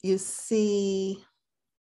and you see,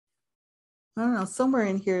 I don't know, somewhere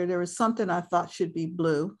in here there was something I thought should be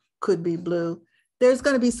blue, could be blue. There's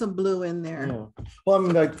going to be some blue in there. Yeah. Well, I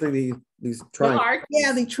mean, like these triangles.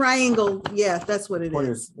 Yeah, the triangle. Yeah, that's what it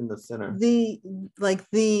is. In the center. Like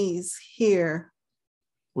these here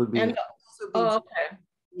would be. Okay.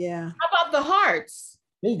 Yeah. How about the hearts?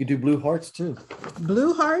 Yeah, you could do blue hearts too.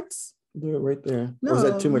 Blue hearts? Do it right there. No, or is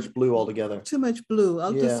that too much blue altogether? Too much blue.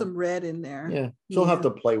 I'll do some red in there. Yeah. She'll have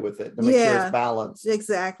to play with it to make sure it's balanced.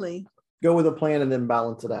 Exactly. Go with a plan and then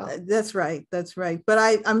balance it out. That's right. That's right.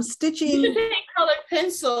 But I'm stitching. You should take colored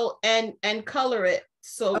pencil and color it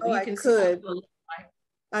so you can see what it looks like.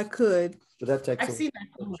 I could. But that takes. I've seen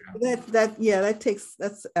that.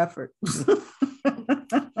 That's effort.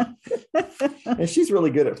 And she's really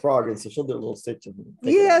good at frogging, so she'll do a little stitching.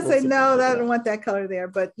 Yes, I know that I don't want that color there,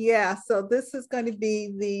 but yeah. So this is going to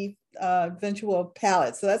be the eventual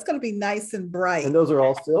palette. So that's going to be nice and bright. And those are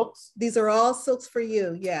all silks? These are all Silks for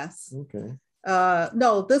You. Yes. Okay.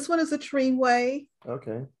 No, this one is a Treenway.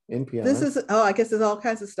 Okay. NPI. This is, I guess there's all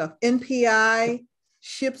kinds of stuff. NPI,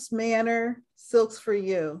 Ship's Manor, Silks for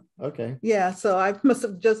You. Okay. Yeah, so I must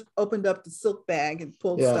have just opened up the silk bag and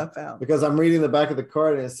pulled stuff out. Because I'm reading the back of the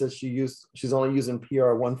card and it says she's only using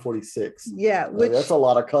PR 146. Yeah, which that's a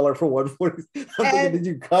lot of color for 146. Did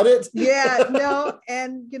you cut it? Yeah, no,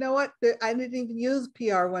 and you know what? I didn't even use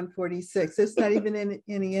PR 146. There's not even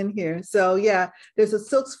any in here. So yeah, there's a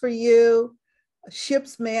Silks for You,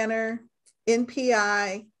 Ship's Manor,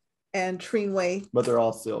 NPI, and Treenway. But they're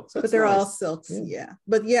all silks. But they're all silks, yeah.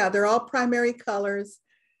 But yeah, they're all primary colors.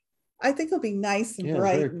 I think it'll be nice and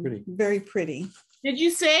bright. Very pretty. Very pretty. Did you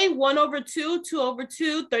say 1/2,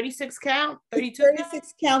 2/2, 36 count, 32?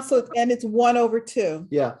 36 count, so, and it's 1/2.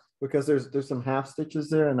 Yeah, because there's some half stitches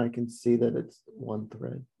there and I can see that it's one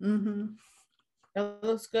thread. Mm-hmm. That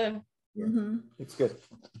looks good. Mm-hmm. It's good.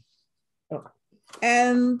 Oh.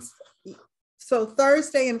 And so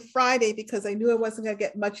Thursday and Friday, because I knew I wasn't going to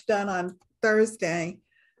get much done on Thursday,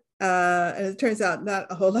 and it turns out not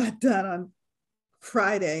a whole lot done on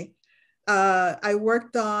Friday, I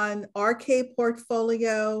worked on RK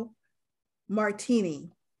Portfolio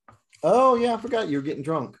Martini. Oh, yeah, I forgot you were getting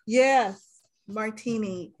drunk. Yes,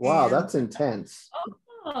 Martini. Wow, that's intense.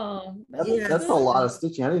 Oh, that's a lot of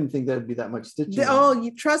stitching. I didn't think that'd be that much stitching.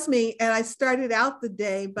 You trust me. And I started out the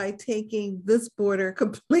day by taking this border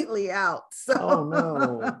completely out. So, oh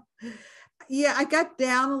no. Yeah, I got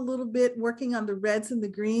down a little bit working on the reds and the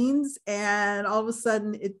greens, and all of a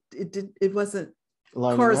sudden it wasn't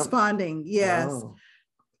lining corresponding up. Yes. Oh.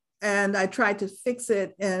 And I tried to fix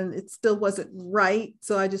it and it still wasn't right.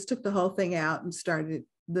 So I just took the whole thing out and started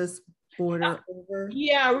this border over.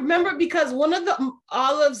 Yeah, remember, because one of the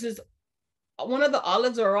olives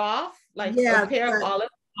are off, like a pair of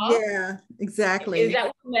olives off. Yeah, exactly. Is that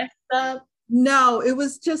what messed up? No, it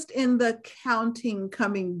was just in the counting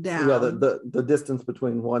coming down. Yeah, the distance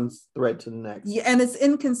between one thread to the next. Yeah, and it's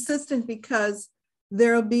inconsistent because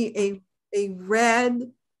there'll be a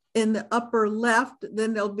red in the upper left,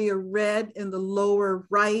 then there'll be a red in the lower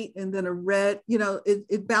right, and then a red,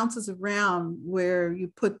 it bounces around where you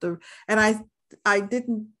put and I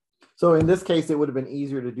didn't. So in this case, it would have been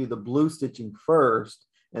easier to do the blue stitching first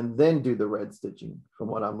and then do the red stitching from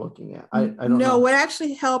what I'm looking at. I don't know. What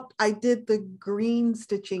actually helped, I did the green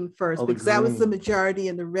stitching first because that was the majority,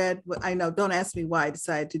 and the red, I know, don't ask me why I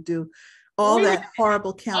decided to do all that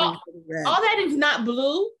horrible counting for the red. All that is not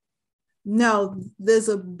blue? No, there's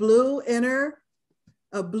a blue inner,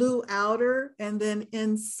 a blue outer, and then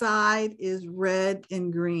inside is red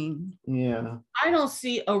and green. Yeah. I don't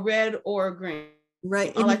see a red or a green.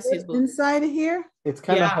 Right. All I see is blue. Inside of here? It's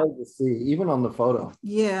kind of hard to see, even on the photo.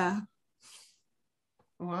 Yeah.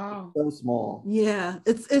 Wow. So small. Yeah.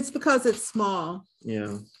 It's because it's small.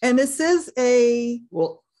 Yeah. And this is a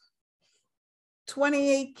Well,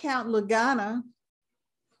 28 count Lagana.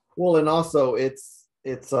 well, and also it's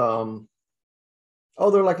oh,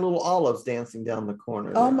 they're like little olives dancing down the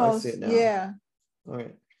corner. Almost. I see it now. Yeah. All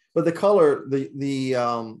right. But the color,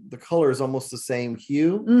 the color is almost the same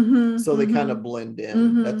hue, so they kind of blend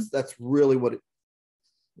in. That's really what it.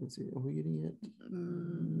 Let's see, are we getting it?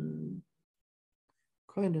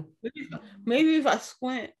 Kind of. Maybe if I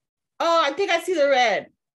squint. Oh, I think I see the red.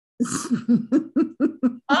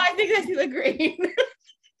 Oh, I think I see the green.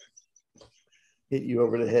 Hit you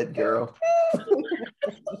over the head, girl.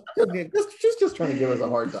 She's just trying to give us a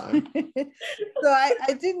hard time. So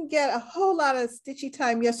I didn't get a whole lot of Stitchy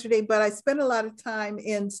time yesterday, but I spent a lot of time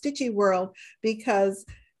in Stitchy World because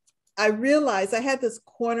I realized I had this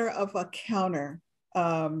corner of a counter.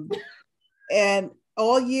 And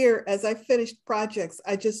all year as I finished projects,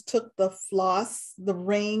 I just took the floss, the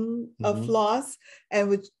ring of floss,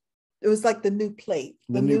 and it was like the new plate,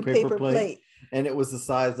 the new paper plate. And it was the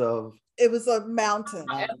size of? It was a mountain.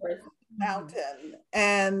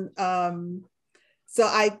 And so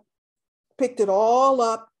I picked it all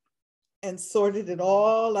up and sorted it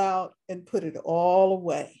all out and put it all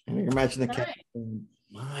away. And you imagine the cat,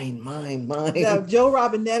 mine. Now Joe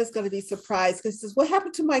Robinette is going to be surprised because he says, "What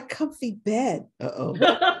happened to my comfy bed?" Uh-oh.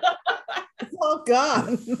 It's all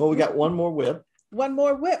gone. Well, we got one more whip. One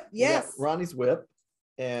more whip, yes. Ronnie's whip.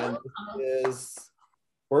 And it is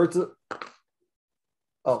Birds of...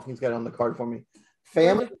 Oh, he's got it on the card for me.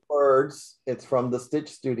 Family of Birds. It's from the Stitch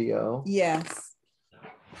Studio. Yes.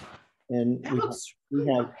 And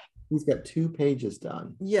he's got 2 pages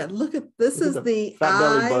done. Yeah, look at this. Look is the fat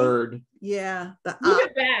belly eye. Bird. Yeah, the move eye.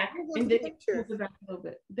 it back. And then move it back a little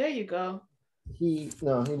bit. There you go. He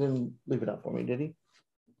didn't leave it up for me, did he?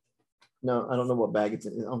 No, I don't know what bag it's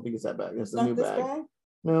in. I don't think it's that bag. It's the new bag.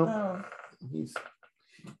 No. Oh.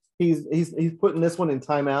 He's putting this one in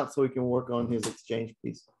timeout so he can work on his exchange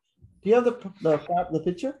piece. Do you have the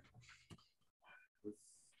picture?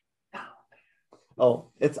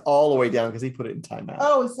 Oh, it's all the way down because he put it in timeout.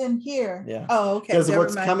 Oh, it's in here. Yeah. Oh, okay. Because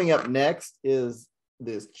what's coming up next is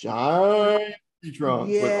this giant trunk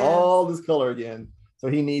with all this color again. So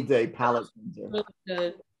he needs a palette cleanser. Really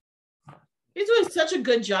good. He's doing such a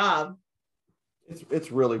good job.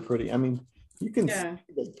 It's really pretty. I mean, you can see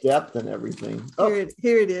the depth and everything.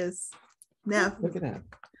 Here it is. Now look at that.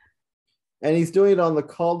 And he's doing it on the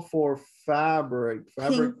called for fabric.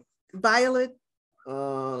 Pink, violet.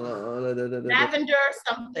 Lavender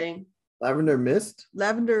something. Lavender mist.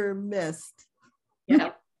 Lavender mist.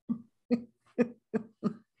 Yeah. I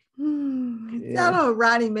know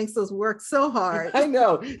Ronnie makes us work so hard. I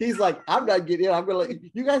know. He's like, I'm not getting it. I'm gonna let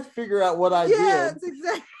you guys figure out what I did. Yes,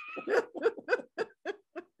 exactly.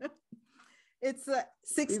 It's a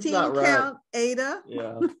 16 count Ada.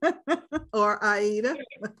 Yeah. Or Aida.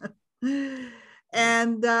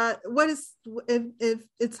 And what is, if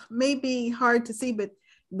it's maybe hard to see, but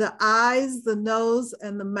the eyes, the nose,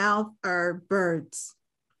 and the mouth are birds.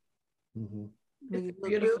 Mm-hmm. When you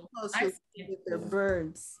look real closely, they're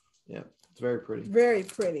birds. Yeah, it's very pretty. Very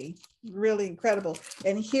pretty. Really incredible.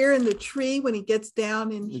 And here in the tree, when he gets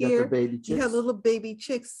down in here, you have little baby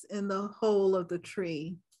chicks in the hole of the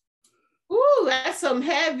tree. Ooh, that's some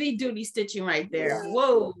heavy duty stitching right there. Yeah.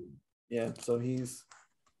 Whoa. Yeah, so he's...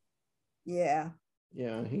 Yeah.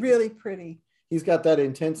 Yeah. Really pretty. He's got that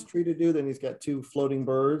intense tree to do, then he's got 2 floating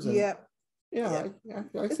birds. And yep. Yeah,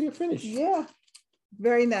 I see a finish. Yeah.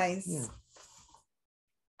 Very nice. Yeah.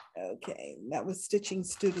 Okay, that was Stitching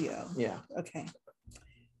Studio. Yeah. Okay.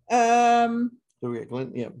 So we got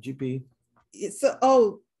Glenn, GP.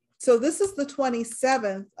 So this is the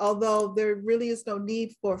 27th, although there really is no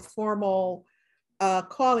need for formal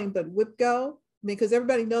calling, but WIPGO, because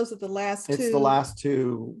everybody knows that the last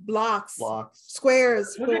two blocks,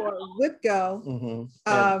 squares for WIPGO.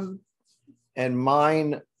 Mm-hmm. And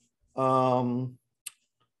mine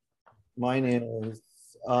is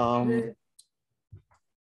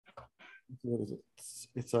what is it?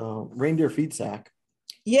 It's a reindeer feed sack.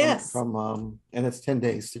 Yes. From and it's 10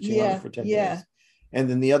 days stitching on it for 10 days. And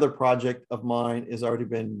then the other project of mine is I've already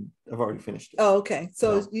finished it. Oh, okay.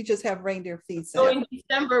 So you just have reindeer feed sack. So in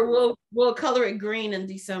December, we'll color it green in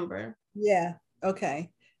December. Yeah. Okay.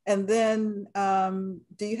 And then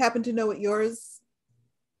do you happen to know what yours?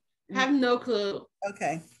 I have no clue.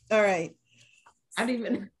 Okay. All right. I didn't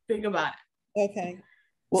even think about it. Okay.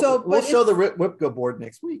 Well, we'll show the WIPGO board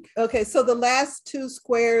next week. Okay. So the last 2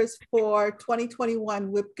 squares for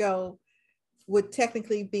 2021 WIPGO would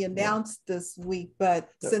technically be announced this week, but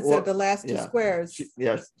since they're the last two squares.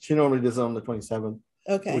 She normally does it on the 27th.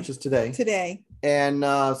 Okay. Which is today. Today. And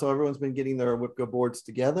so everyone's been getting their WIPGO boards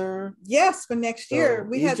together. Yes, for next year.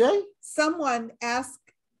 We EJ? had someone ask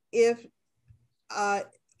if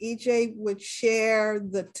EJ would share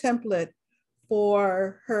the template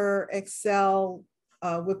for her Excel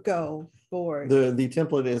WIPGO board. The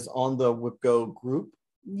template is on the WIPGO group.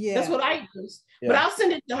 Yeah. That's what I use. Yeah. But I'll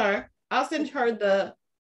send it to her. I'll send her the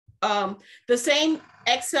same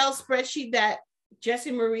Excel spreadsheet that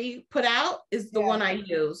Jessie Marie put out is the one I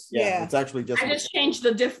use. Yeah, it's actually just. I just changed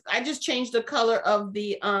the color of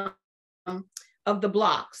the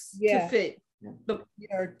blocks to fit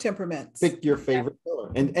your temperaments. Pick your favorite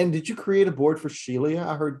color. And did you create a board for Shelia?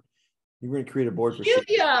 I heard you were going to create a board for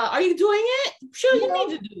Shelia. Are you doing it? Sure, you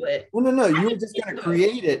need to do it. Well, no, you were just going to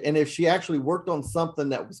create it, and if she actually worked on something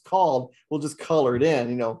that was called, we'll just color it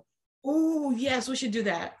in. Oh, yes, we should do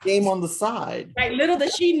that. Game on the side. Right, little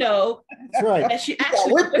does she know. That's right. That she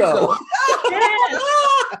actually WIPGO. Yes.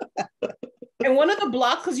 And one of the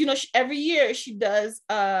blocks, because every year she does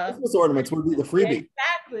Christmas ornaments would be the freebie.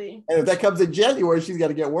 Exactly. And if that comes in January, she's got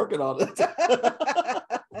to get working on it.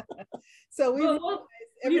 So we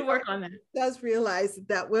need to work on that. Does realize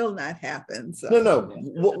that will not happen. So no.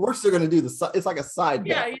 We're still going to do it's like a side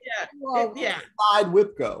bet. Side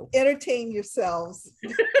WIPGO. Entertain yourselves.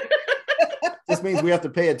 This means we have to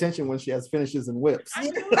pay attention when she has finishes and whips.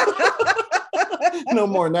 No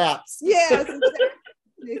more naps. Yes,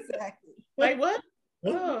 exactly. Like what?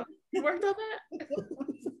 Oh, you worked on that?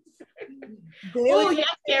 Oh yeah,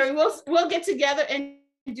 Gary. We'll get together and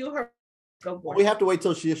do her WIPGO board. We have to wait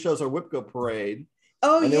till she shows her WIPGO parade.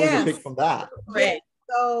 Oh, and then we can pick from that. Yeah.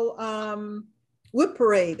 So WIP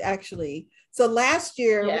parade actually. So last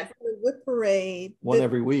year we did a WIP parade. One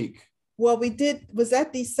every week. Well, we did. Was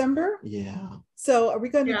that December? Yeah. So are we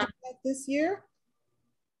going to do that this year?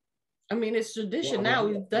 I mean, it's tradition now.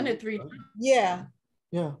 We've done it 3 times. Yeah.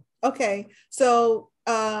 Yeah. Okay. So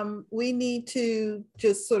we need to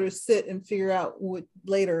just sort of sit and figure out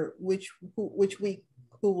later which week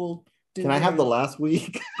who will do. Can I have the last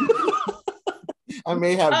week? I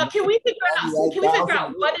may have. Can we figure out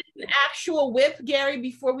what is an actual WIP, Gary,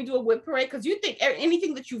 before we do a WIP parade? Because you think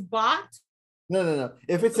anything that you've bought. No.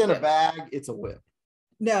 If it's in a bag, it's a WIP.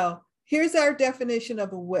 No. Here's our definition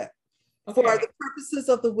of a WIP for the purposes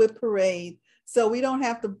of the WIP parade, so we don't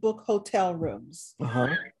have to book hotel rooms.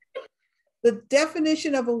 The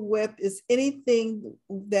definition of a WIP is anything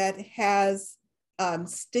that has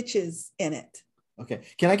stitches in it. Okay.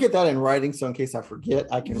 Can I get that in writing so in case I forget,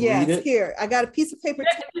 I can read it? Yes, here. I got a piece of paper.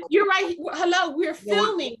 You're right. Hello, we're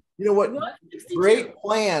filming. You know what? Great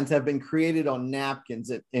plans have been created on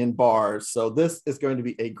napkins in bars. So this is going to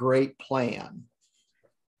be a great plan.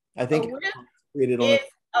 I think created on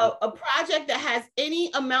a project that has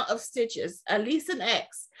any amount of stitches, at least an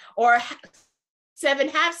X, or 7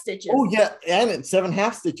 half stitches. Oh, yeah. And 7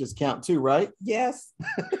 half stitches count too, right? Yes.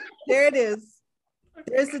 There it is.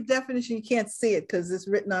 There's the definition. You can't see it because it's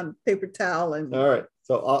written on paper towel. And all right.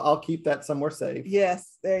 So I'll keep that somewhere safe.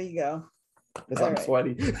 Yes. There you go. Because I'm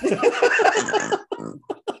sweaty.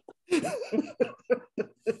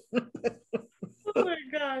 Oh my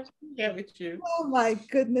gosh. Yeah, with you. Oh my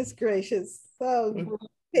goodness gracious. So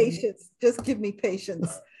patience. Just give me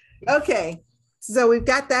patience. Okay. So we've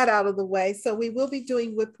got that out of the way. So we will be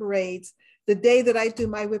doing WIP parades. The day that I do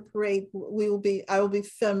my WIP parade, I will be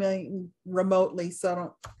filming remotely, so I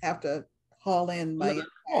don't have to haul in my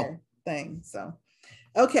entire thing. So,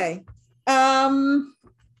 okay. Haul.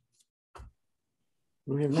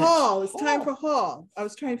 It's time for haul. I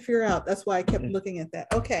was trying to figure out. That's why I kept looking at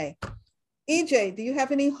that. Okay. EJ, do you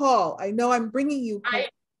have any haul? I know I'm bringing you.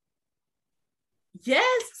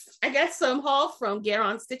 Yes, I got some haul from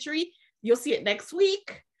Garon Stitchery. You'll see it next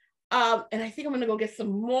week. And I think I'm going to go get some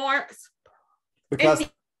more.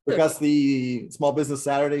 Because the Small Business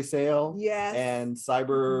Saturday sale, and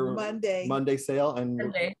Cyber Monday sale,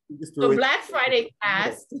 and so Black Friday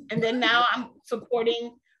passed, and then now I'm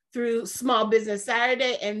supporting through Small Business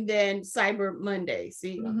Saturday and then Cyber Monday.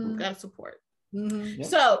 See, we've got to support.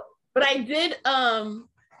 So, but I did.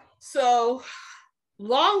 So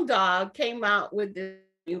Long Dog came out with this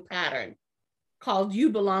new pattern called "You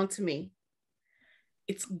Belong to Me."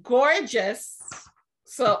 It's gorgeous.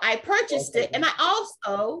 So I purchased it, and I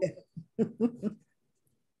also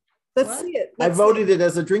let's see it. I voted it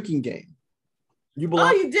as a drinking game. You belong.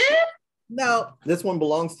 Oh, you did? No, this one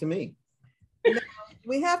belongs to me. No,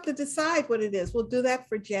 we have to decide what it is. We'll do that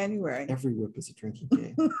for January. Every WIP is a drinking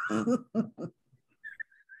game.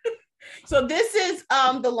 So this is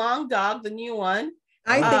the Long Dog, the new one,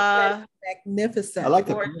 I think that's magnificent. I like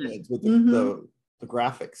the pyramids with the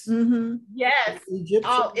graphics. Yes.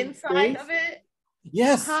 Egyptian inside based? of it.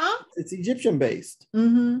 Yes. Huh? It's Egyptian based.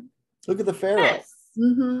 Look at the pharaoh. Yes.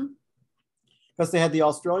 Because they had the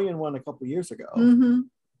Australian one a couple years ago.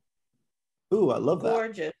 Ooh, I love that.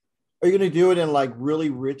 Gorgeous. Are you going to do it in like really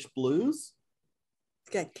rich blues?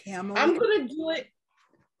 It's got camel. I'm going to do it.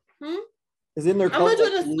 Is in there color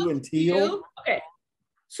like blue and teal? Okay.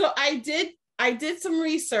 So I did some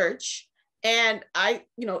research, and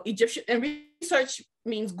Egyptian, and research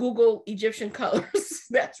means Google Egyptian colors.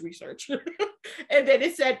 That's research. And then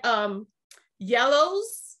it said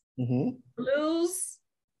yellows, blues,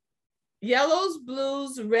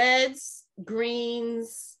 reds,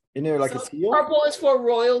 greens. In there like a teal? Purple is for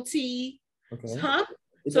royalty. Okay. So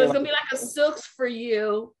it's going to be like a silks for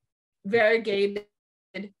you variegated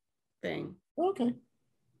thing. Okay.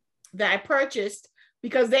 That I purchased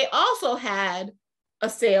because they also had a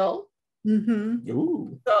sale.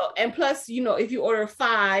 Ooh. So, and plus, if you order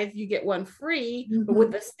 5, you get 1 free. But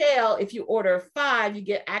with the sale, if you order 5, you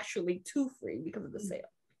get actually 2 free because of the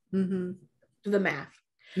sale. To the math.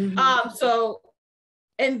 So,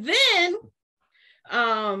 and then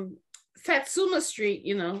Satsuma Street,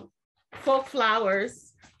 folk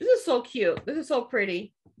flowers. This is so cute. This is so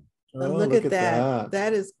pretty. Oh, look at that.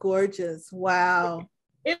 That is gorgeous. Wow.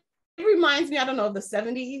 It reminds me, I don't know, of the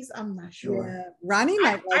 70s. I'm not sure. Yeah. Ronnie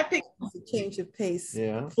might think it's a change of pace.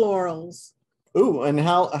 Yeah. Florals. Ooh, and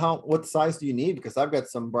what size do you need? Because I've got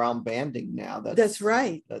some brown banding now. That's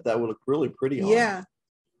right. That would look really pretty on. Yeah.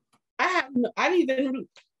 I didn't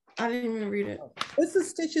even read it. What's the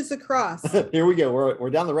stitches across? Here we go. We're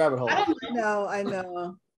down the rabbit hole. I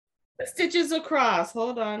know. The stitches across.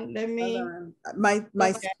 Hold on. Let me.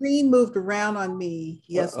 My screen moved around on me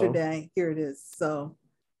yesterday. Here it is. So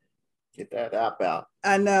get that app out.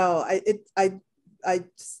 I know. I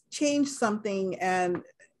changed something and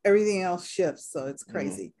everything else shifts. So it's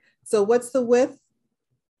crazy. So what's the width?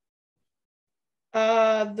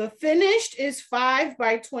 The finished is 5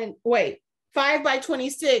 by 20. Wait, 5 by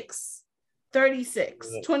 26,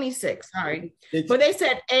 36, 26. Sorry, but they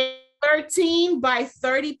said a 13 by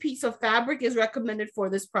 30 piece of fabric is recommended for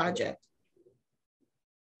this project.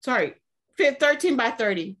 Sorry, 13 by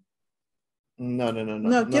 30.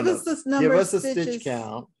 No. Give us this number. Give us a stitch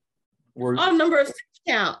count. Number of stitch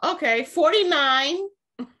count. Okay, 49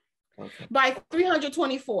 by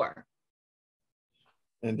 324.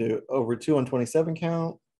 And do over 2 on 27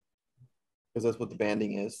 count, because that's what the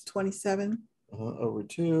banding is. 27. Over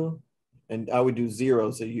 2, and I would do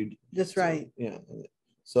 0. So you. That's right. Yeah.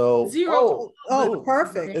 So 0. Oh,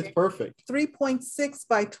 perfect. It's perfect. 3.6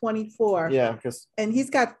 by 24. Yeah, because. And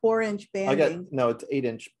he's got 4-inch banding. It's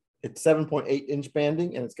 8-inch. It's 7.8-inch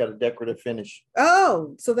banding, and it's got a decorative finish.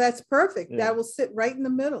 Oh, so that's perfect. Yeah. That will sit right in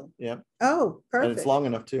the middle. Yeah. Oh, perfect. And it's long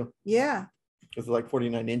enough too. Yeah. Because they're like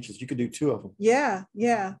 49 inches. You could do 2 of them. Yeah.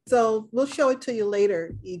 So we'll show it to you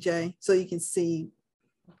later, EJ, so you can see.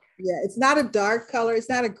 Yeah, it's not a dark color. It's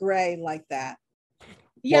not a gray like that.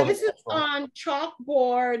 Yeah, this is on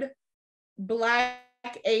chalkboard black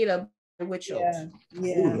Ada Witchelt.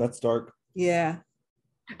 Yeah. Ooh, that's dark. Yeah.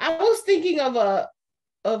 I was thinking of a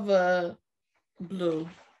blue.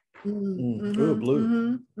 Ooh,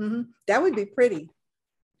 blue. That would be pretty.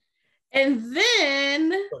 And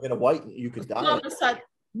then in a white, you could dye it.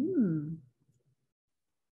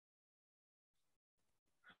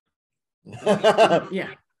 Yeah.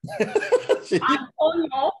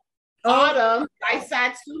 Autumn by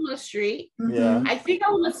Satsuma Street. Yeah. I think I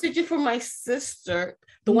want to stitch it for my sister,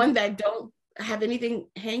 the one that don't have anything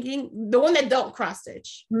hanging, the one that don't cross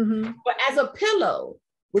stitch, but as a pillow.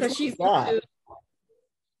 Which she's that?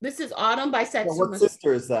 This is Autumn by Satsuma. What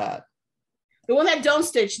sister is that? The one that don't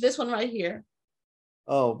stitch. This one right here.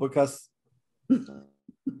 Oh, because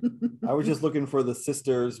I was just looking for the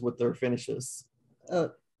sisters with their finishes.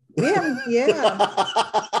 Yeah.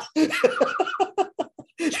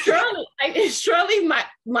 Shirley,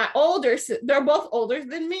 my older, they're both older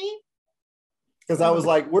than me. Because I was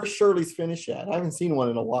like, where's Shirley's finish at? I haven't seen one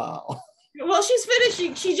in a while. Well, she's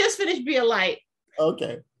finishing. She just finished Be a Light.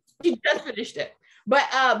 Okay. She just finished it. But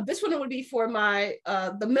this one would be for my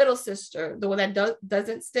the middle sister, the one that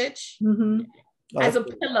doesn't stitch, as a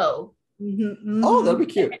pillow. Oh, that'd be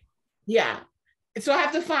cute. Yeah. So I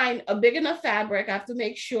have to find a big enough fabric. I have to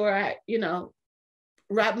make sure I,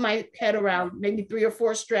 wrap my head around maybe 3 or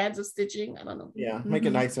 4 strands of stitching. I don't know. Yeah, make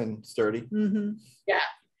it nice and sturdy. Yeah.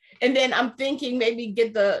 And then I'm thinking maybe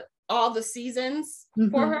get all the seasons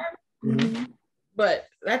for her. But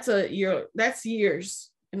that's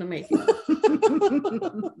years in the making.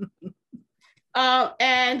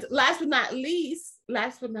 And last but not least,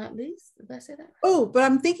 last but not least, did I say that? Oh, but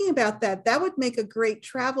I'm thinking about that. That would make a great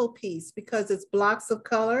travel piece because it's blocks of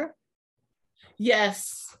color.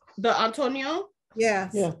 Yes, the Antonio.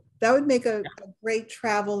 Yes. Yeah. That would make a great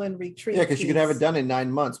travel and retreat. Yeah, because you could have it done in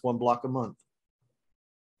 9 months, 1 block a month.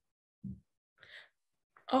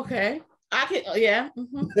 Okay, I can. Yeah.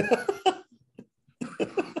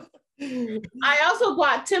 I also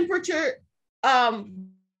bought temperature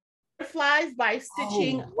butterflies by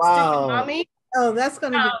stitching. Wow. Mommy. Oh, that's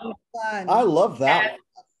going to be fun. I love that.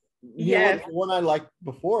 Yeah. The one I liked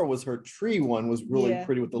before was her tree one was really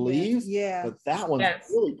pretty with the leaves. Yeah. But that one's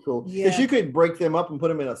really cool. Yeah. Because you could break them up and put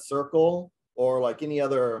them in a circle or like any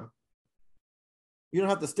other. You don't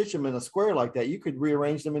have to stitch them in a square like that. You could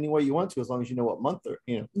rearrange them any way you want to, as long as you know what month they're,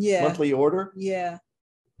 monthly order. Yeah.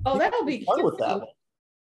 Oh, that'll be fun with that one.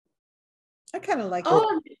 I kind of like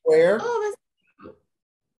square. Oh,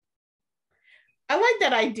 I like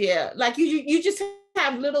that idea. Like you just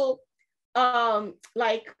have little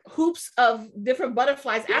like hoops of different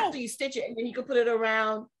butterflies after you stitch it, and then you can put it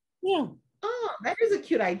around. Yeah. Oh, that is a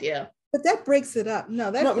cute idea. But that breaks it up.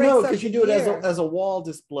 No, because you do it as a wall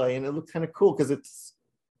display, and it looks kind of cool because it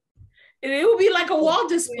will be like a wall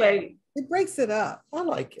display. It breaks it up. I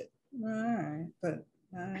like it. All right, but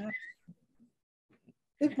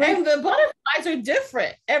and the butterflies are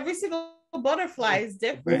different. Every single butterfly is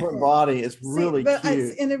different. Different body. It's really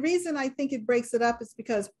cute. And the reason I think it breaks it up is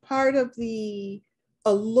because part of the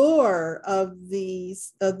allure of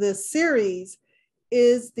this series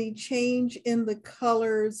is the change in the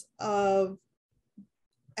colors of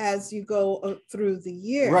as you go through the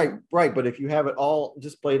year. Right. But if you have it all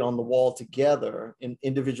displayed on the wall together in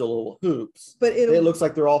individual little hoops, but it looks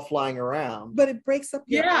like they're all flying around. But it breaks up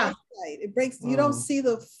your eyesight. It breaks. You don't see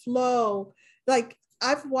the flow. Like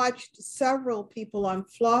I've watched several people on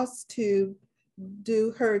Flosstube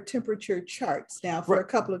do her temperature charts now for a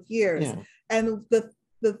couple of years, and the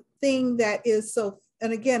thing that is so.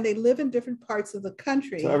 And again, they live in different parts of the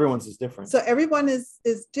country. So everyone's is different. So everyone is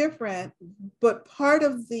different, but part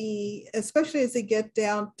of especially as they get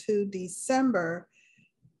down to December,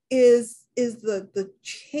 is the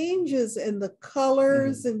changes in the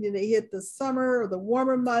colors, and they hit the summer or the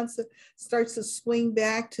warmer months, it starts to swing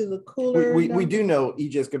back to the cooler. We do know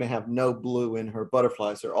EJ's going to have no blue in her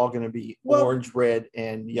butterflies. They're all going to be orange, red,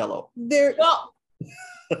 and yellow. I'm going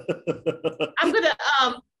to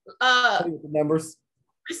the numbers.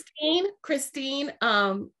 Christine,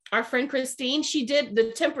 our friend Christine, she did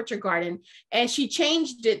the temperature garden, and she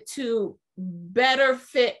changed it to better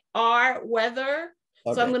fit our weather.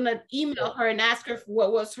 Okay. So I'm going to email her and ask her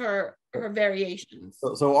what was her variations.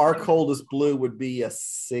 So our coldest blue would be a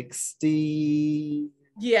 60.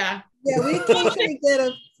 Yeah. Yeah, we usually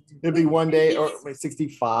get it'd be one day or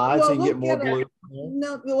 65, so you can get more blue.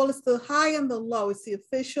 No, well, it's the high and the low. It's the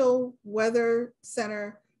official Weather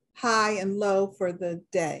Center high and low for the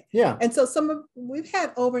day. Yeah. And so we've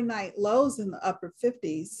had overnight lows in the upper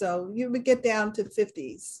 50s. So you would get down to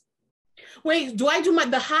 50s. Wait, do I do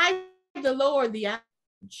the high, the low, or the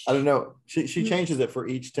average? I don't know. She changes it for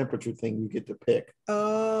each temperature thing you get to pick.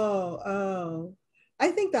 Oh. I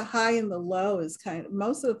think the high and the low is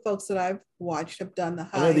most of the folks that I've watched have done the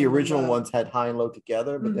high. I know the original ones had high and low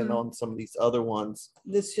together, but then on some of these other ones,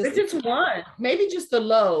 it's just one. Maybe just the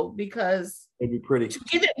low, because it'd be pretty. To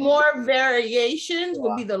give it more variations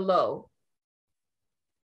would be the low.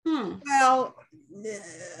 Well,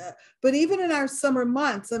 but even in our summer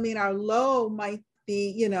months, I mean, our low might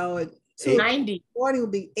be, 90. 40 will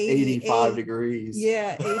be 85 degrees.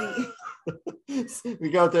 Yeah, 80.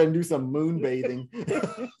 We go out there and do some moon bathing.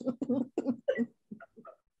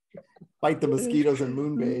 Fight the mosquitoes and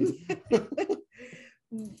moon bathe.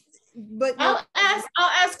 But I'll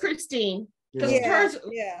ask Christine, because hers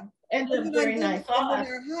ended up very nice. Our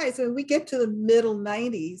highs, when we get to the middle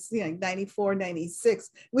 90s, 94,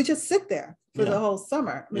 96, we just sit there for the whole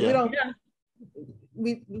summer. I mean, we don't.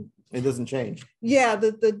 It doesn't change. Yeah,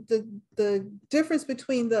 the difference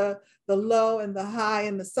between the low and the high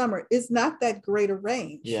in the summer is not that great a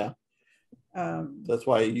range. Yeah. That's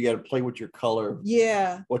why you got to play with your color.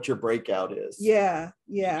 Yeah. What your breakout is. Yeah.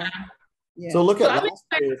 So look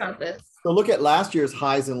at last year's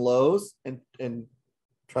highs and lows, and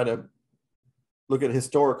try to look at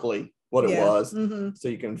historically what it was, so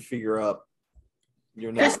you can figure out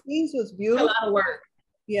your next. Christine's was beautiful. A lot of work.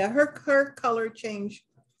 Yeah, her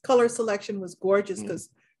color selection was gorgeous because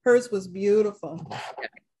hers was beautiful.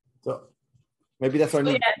 So maybe that's our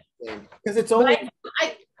new thing, because it's only.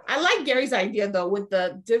 I like Gary's idea though, with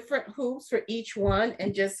the different hoops for each one,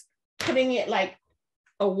 and just putting it like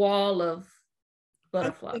a wall of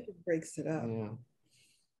butterflies. I think it breaks it up. Yeah.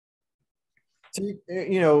 So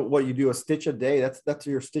you know what you do, a stitch a day. That's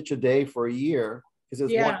your stitch a day for a year. Because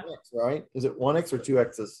it's 1X, right? Is it 1X or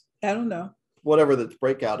 2X's? I don't know. Whatever the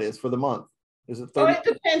breakout is for the month. Is it 30? Oh, it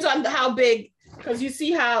depends on how big, because you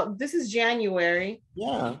see how this is January.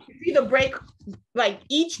 Yeah. You see the break, like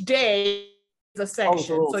each day is a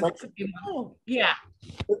section. Oh, so section. It could be yeah.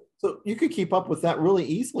 So you could keep up with that really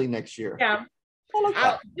easily next year. Yeah. Like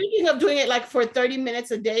I'm thinking of doing it like for 30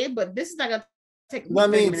 minutes a day, but this is not gonna take me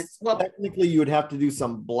 30 means minutes. Well, technically you would have to do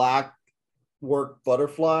some black work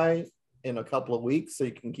butterfly in a couple of weeks so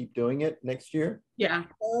you can keep doing it next year. Yeah.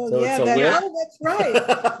 Oh, so yeah, that's right.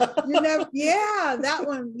 You never, yeah, that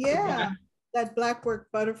one, yeah. That black work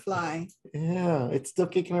butterfly. Yeah, it's still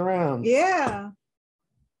kicking around. Yeah.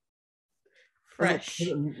 Fresh.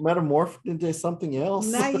 Metamorphed into something else.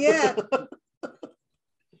 Not yet.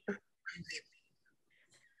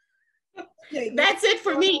 That's it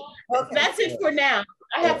for me. Okay. That's it for now.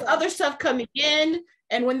 I have other stuff coming in,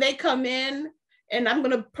 and when they come in, and I'm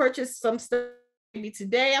gonna purchase some stuff maybe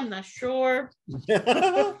today. I'm not sure.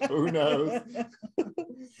 Who knows?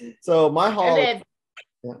 So my haul. Then,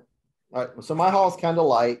 yeah. All right. So my haul is kind of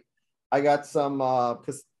light. I got some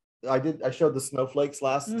because I showed the snowflakes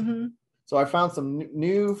last. Mm-hmm. So I found some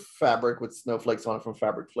new fabric with snowflakes on it from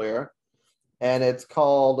Fabric Flare, and it's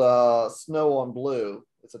called Snow on Blue.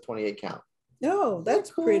 It's a 28 count. Oh,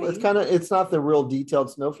 that's cool. pretty. It's not the real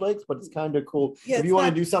detailed snowflakes, but it's kind of cool. Yeah, if you want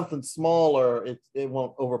to do something smaller, it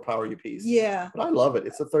won't overpower your piece. Yeah. But I love it.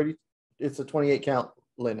 It's a 28 count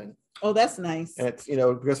linen. Oh, that's nice. And it's,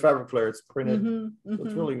 because Fabric Flare, it's printed. Mm-hmm, so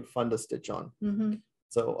it's really fun to stitch on. Mm-hmm.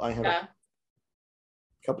 So I have a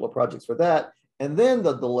couple of projects for that. And then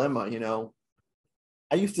the dilemma,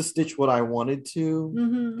 I used to stitch what I wanted to,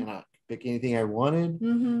 and I pick anything I wanted.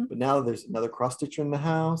 But now there's another cross stitcher in the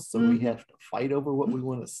house, so we have to fight over what we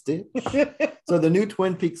want to stitch. So the new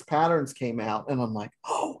Twin Peaks patterns came out, and I'm like,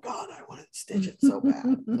 oh God, I want to stitch it so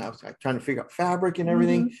bad. And I was like trying to figure out fabric and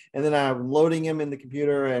everything. And then I'm loading them in the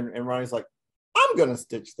computer, and Ronnie's like, I'm gonna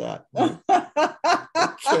stitch that. Like,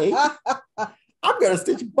 okay. I'm gonna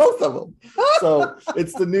stitch both of them. So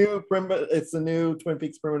it's the new Twin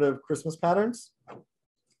Peaks primitive Christmas patterns.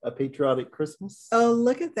 A patriotic Christmas. Oh,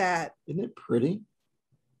 look at that. Isn't it pretty?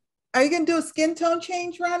 Are you gonna do a skin tone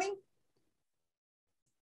change, Ronnie?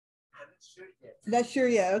 Not sure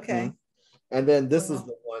yet. Okay. And then this is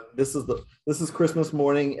the one. This is Christmas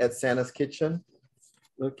morning at Santa's kitchen.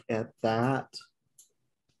 Look at that.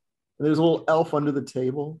 And there's a little elf under the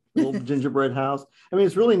table, a little gingerbread house. I mean,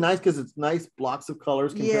 it's really nice because it's nice blocks of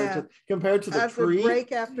colors compared to the tree.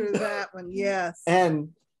 Break after that one, yes. And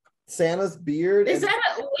Santa's beard. Is that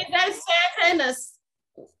Santa and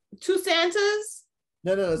two Santas?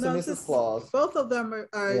 No, it's a Mrs. Claus. Both of them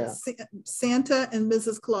are Santa and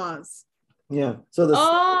Mrs. Claus. Yeah.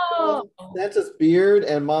 So Santa's beard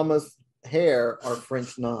and Mama's hair are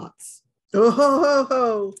French knots.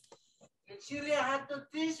 Oh. Shelia had to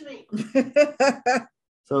teach me.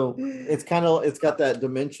 So it's got that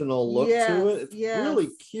dimensional look to it. It's really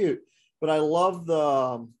cute. But I love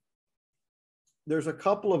there's a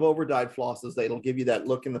couple of overdyed flosses that'll give you that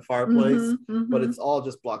look in the fireplace, but it's all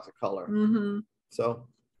just blocks of color. So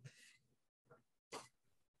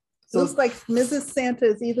looks like Mrs. Santa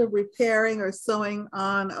is either repairing or sewing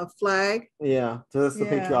on a flag. Yeah, so that's the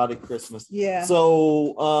patriotic Christmas. Yeah.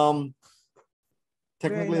 So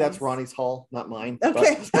technically that's Ronnie's haul, not mine.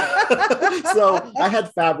 Okay. So I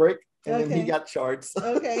had fabric and then he got charts.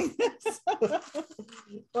 Okay.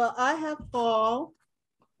 Well, I have fall.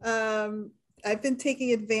 I've been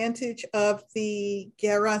taking advantage of the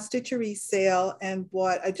Garon Stitchery sale and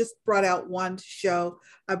I just brought out one to show.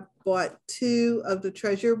 I bought 2 of the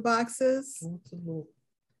treasure boxes.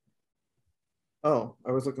 Oh,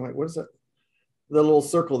 I was looking like, what is that? The little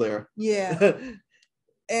circle there. Yeah.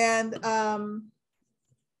 And the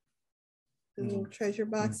little treasure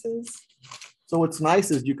boxes. So what's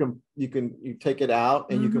nice is you take it out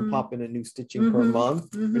and you can pop in a new stitching per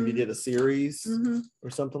month if you did a series or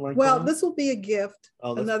something like that. Well, this will be a gift,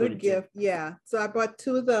 another gift. Yeah. So I bought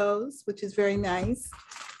 2 of those, which is very nice.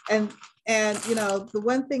 And the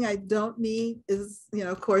one thing I don't need is,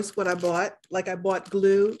 of course, what I bought. Like I bought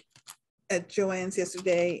glue at Joann's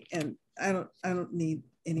yesterday, and I don't need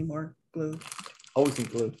any more glue. Always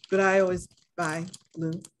need glue. But I always buy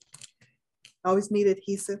glue. I always need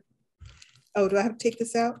adhesive. Oh, do I have to take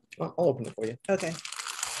this out? I'll open it for you. Okay.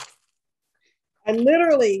 I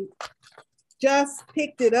literally just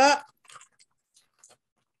picked it up.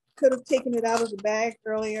 Could have taken it out of the bag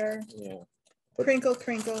earlier. Yeah. Crinkle,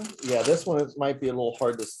 crinkle. Yeah, this one might be a little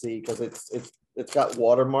hard to see because it's it's got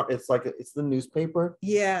watermark. It's like it's the newspaper.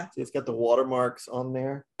 Yeah. See, it's got the watermarks on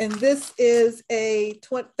there. And this is a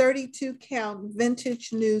 32 count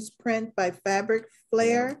vintage newsprint by Fabric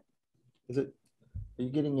Flair. Yeah. Is it? Are you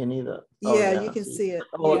getting any of the? Yeah, you can see it.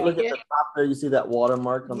 Oh, look at the top there. You see that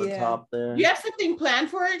watermark on the top there. Do you have something planned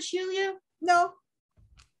for it, Shelia? No.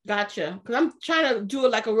 Gotcha. Because I'm trying to do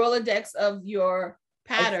like a Rolodex of your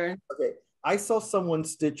pattern. Okay. I saw someone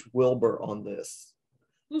stitch Wilbur on this.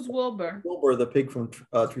 Who's Wilbur? Wilbur, the pig from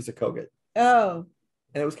Teresa Kogut. Oh.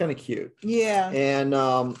 And it was kind of cute. Yeah. And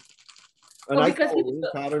a nice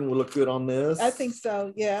pattern would look good on this. I think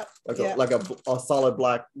so. Yeah. Like a solid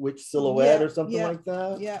black witch silhouette or something like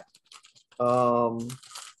that. Yeah.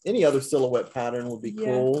 Any other silhouette pattern would be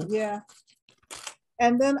cool. Yeah.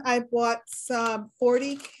 And then I bought some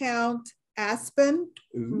 40 count Aspen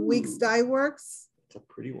from Weeks Dye Works. It's a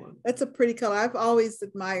pretty one. That's a pretty color. I've always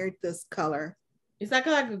admired this color. It's like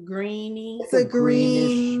a greeny. It's a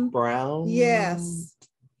green brown. Yes.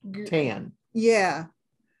 Tan. Yeah.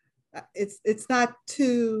 It's not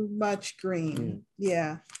too much green.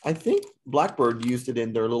 Yeah. I think Blackbird used it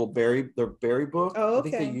in their berry book. Oh, okay.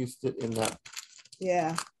 I think they used it in that.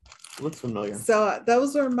 Yeah. Looks familiar. So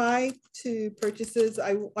those are my two purchases.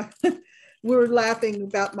 We were laughing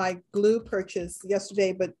about my glue purchase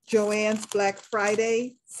yesterday, but Joann's Black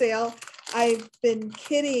Friday sale. I've been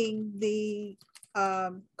kidding the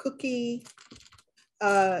cookie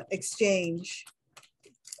exchange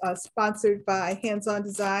sponsored by Hands On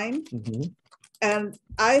Design. Mm-hmm. And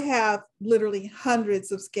I have literally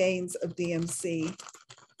hundreds of skeins of DMC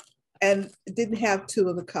and didn't have two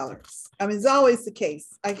of the colors. I mean, it's always the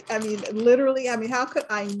case. I mean, literally, how could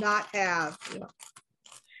I not have? Yeah.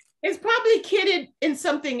 It's probably kitted in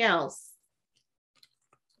something else.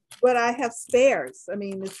 But I have spares. I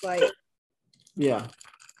mean, it's like. Yeah.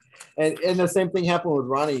 And the same thing happened with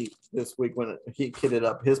Ronnie this week when he kitted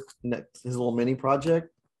up his little mini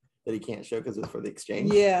project that he can't show because it's for the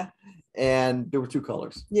exchange. Yeah. And there were two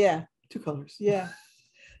colors. Yeah. Two colors. Yeah.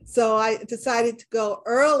 So I decided to go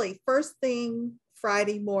early, first thing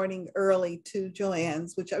Friday morning, early to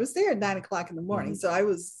Joann's, which I was there at 9 o'clock in the morning. Mm-hmm. So I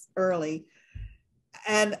was early.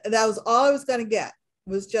 And that was all I was going to get,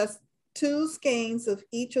 was just two skeins of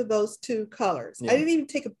each of those two colors. Yeah. I didn't even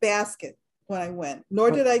take a basket when I went, nor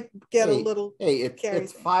did I get a little. Hey,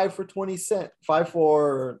 it's 5 for 20 cents, 5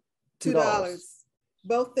 for $2.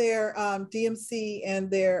 Both their DMC and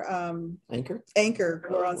their Anchor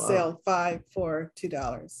were on sale, 5 for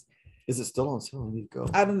 $2. Is it still on sale? I need to go.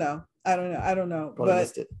 I don't know. Probably but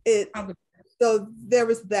missed it. So there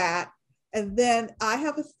was that. And then I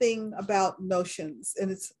have a thing about notions, and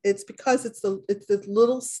it's because it's the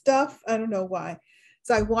little stuff. I don't know why.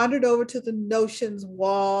 So I wandered over to the notions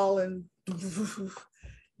wall and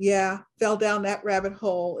fell down that rabbit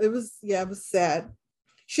hole. It was sad.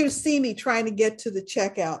 Should have seen me trying to get to the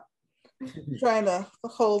checkout, trying to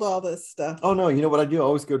hold all this stuff. Oh no, you know what I do? I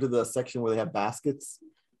always go to the section where they have baskets.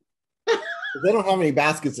 They don't have any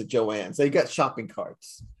baskets at Joann's. They got shopping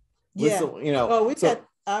carts. Yeah.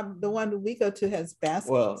 Got the one that we go to has baskets.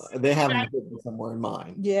 Well, they have them somewhere in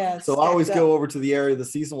mine. Yeah. So I always go over to the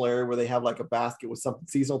seasonal area where they have like a basket with something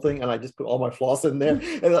seasonal thing, and I just put all my floss in there.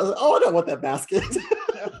 And I was like, I don't want that basket.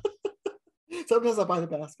 Sometimes I buy the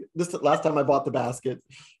basket. This last time I bought the basket.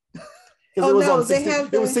 It was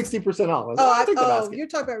 60% off. I'll take the basket. You're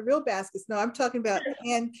talking about real baskets. No, I'm talking about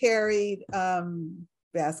hand carried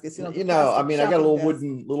baskets. I got a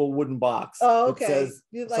little wooden box. Oh, okay. That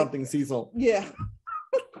says something seasonal. Yeah.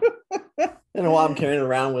 And while I'm carrying it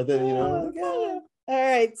around with it, All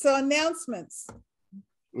right. So announcements.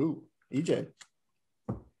 Ooh, EJ.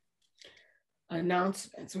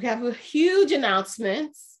 Announcements. We have a huge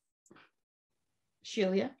announcements.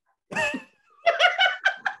 Shelia.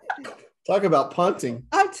 Talk about punting.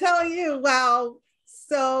 I'm telling you, wow.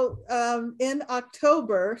 So in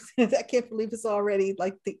October, I can't believe it's already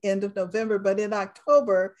like the end of November, but in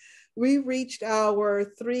October, we reached our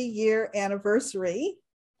 3-year anniversary.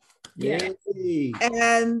 Yay.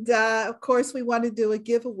 And of course, we want to do a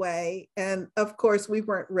giveaway. And of course, we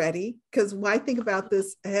weren't ready, because why think about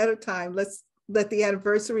this ahead of time? Let's let the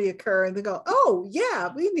anniversary occur and they go, oh yeah,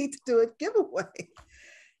 we need to do a giveaway.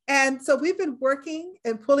 And so we've been working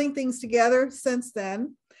and pulling things together since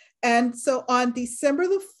then. And so on December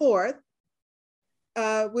the 4th,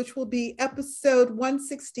 which will be episode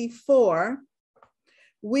 164,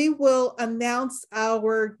 we will announce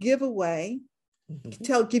our giveaway.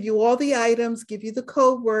 Give you all the items, give you the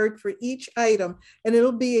code word for each item, and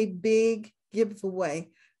it'll be a big giveaway.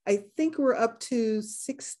 I think we're up to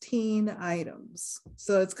 16 items.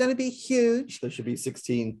 So it's going to be huge. There should be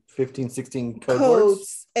 15, 16 code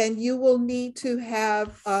words. And you will need to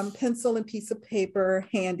have pencil and piece of paper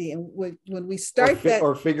handy. And when we start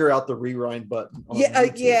or figure out the rewind button.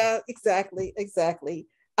 Yeah, exactly.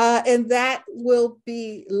 And that will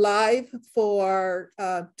be live for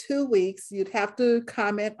 2 weeks. You'd have to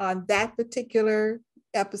comment on that particular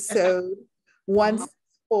episode,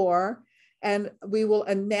 164. And we will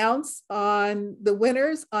announce on the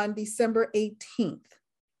winners on December 18th.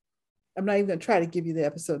 I'm not even going to try to give you the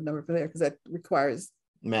episode number for there because that requires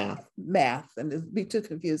math, and it'd be too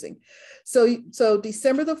confusing. So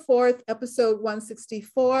December the 4th, episode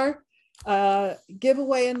 164,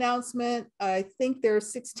 giveaway announcement. I think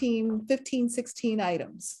there's 15, 16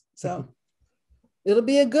 items. So it'll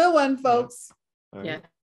be a good one, folks. Yeah.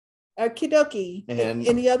 Okie dokie. And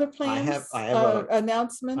any other plans? I have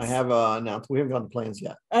announcements. I have announcement. We haven't gotten the plans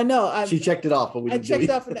yet. I know. She checked it off, but we didn't. I checked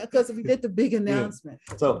off because we did the big announcement.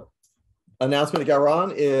 Yeah. So, announcement to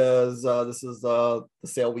Garon is this is the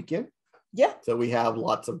sale weekend. Yeah. So we have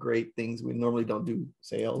lots of great things. We normally don't do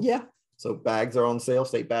sales. Yeah. So bags are on sale.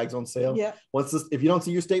 State bags on sale. Yeah. If you don't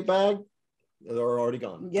see your state bag, they're already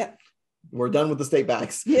gone. Yeah. We're done with the state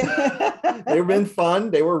bags. Yeah. They've been fun.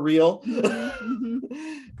 They were real.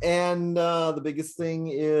 And the biggest thing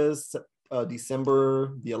is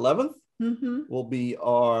December the 11th will be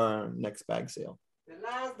our next bag sale.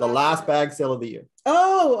 The last bag sale of the year.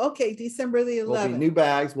 Oh, okay. December the 11th. Will be new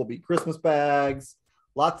bags. Will be Christmas bags.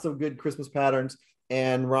 Lots of good Christmas patterns.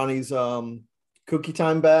 And Ronnie's cookie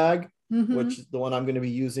time bag, which is the one I'm going to be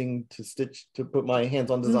using to put my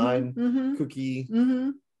hands-on design cookie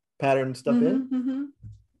pattern stuff in.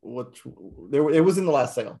 Which it was in the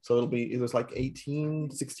last sale, so it was like 16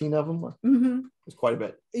 of them. It was quite a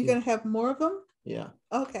bit. Are you gonna have more of them? Yeah.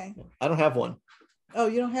 Okay. I don't have one. Oh,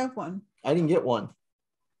 you don't have one? I didn't get one.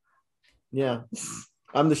 Yeah.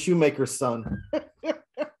 I'm the shoemaker's son.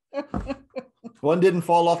 One didn't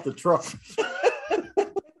fall off the truck.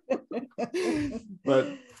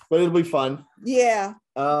 but it'll be fun. Yeah.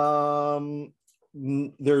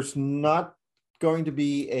 There's not going to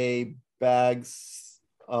be a bag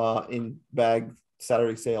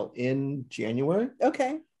Saturday sale in January.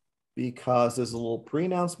 Okay. Because there's a little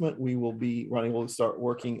pre-announcement. Ronnie will start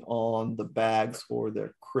working on the bags for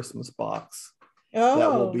their Christmas box. Oh.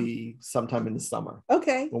 That will be sometime in the summer.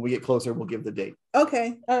 Okay. When we get closer, we'll give the date.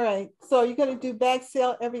 Okay. All right. So you're going to do bag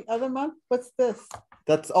sale every other month? What's this?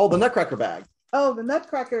 That's the Nutcracker bag. Oh, the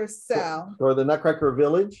Nutcracker sale. Or the Nutcracker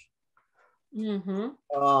Village.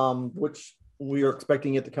 Which we are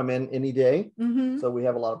expecting it to come in any day. So we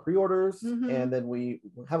have a lot of pre-orders, and then we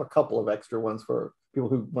have a couple of extra ones for people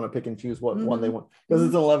who want to pick and choose what one they want, because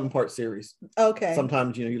it's an 11-part series. Okay.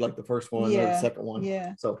 Sometimes you like the first one or the second one.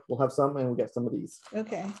 Yeah. So we'll have some, and we'll get some of these.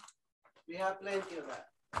 Okay. We have plenty of that.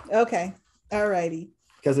 Okay. All righty.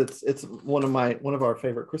 Because it's one of our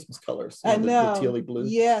favorite Christmas colors. I know. The tealy blue.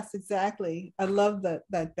 Yes, exactly. I love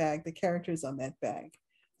that bag. The characters on that bag.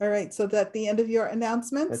 All right, so that's the end of your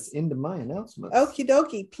announcements? That's into my announcements. Okie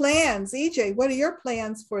dokie. Plans. EJ, what are your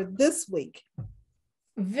plans for this week?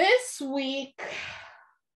 This week,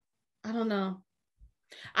 I don't know.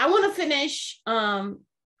 I want to finish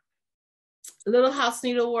Little House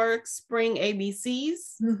Needlework Spring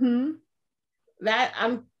ABCs. That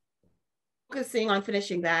I'm focusing on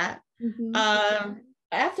finishing that.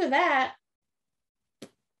 After that,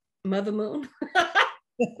 Mother Moon.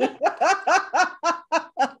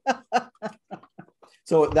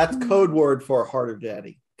 So that's code word for harder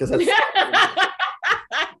daddy, because that's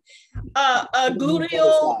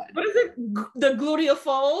gluteal. What is it? The gluteal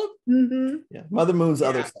fold. Yeah, Mother Moon's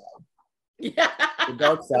other side. Yeah, the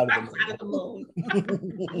dark side of the moon.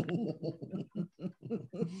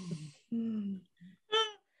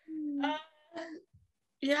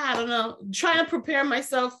 Yeah, I don't know. Trying to prepare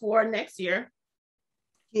myself for next year.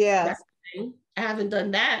 Yeah, I haven't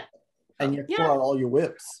done that. And you pull out all your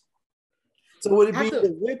whips. So would it be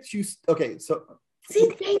the whips you? Okay, so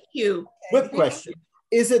see, thank you. Whip question: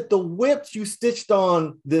 is it the whips you stitched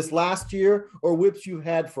on this last year, or whips you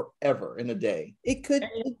had forever in a day? It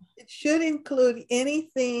should include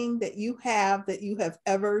anything that you have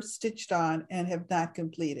ever stitched on and have not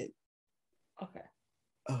completed. Okay.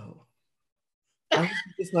 Oh, I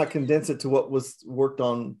just not condense it to what was worked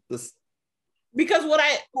on this. Because what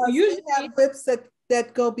I usually have whips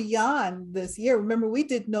that go beyond this year. Remember, we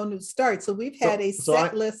did no new start, so we've had a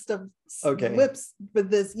set list of whips for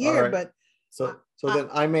this year. Right. But so then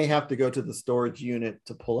I may have to go to the storage unit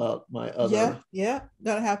to pull out my other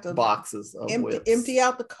gonna have to boxes of whips. Empty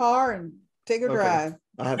out the car and Take a drive.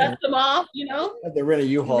 I have Dust them off, you know. to rent a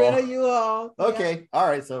U-Haul. Rent a U-Haul. Okay. Yep. All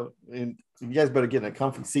right. So you guys better get in a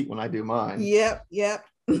comfy seat when I do mine. Yep.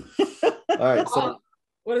 All right. So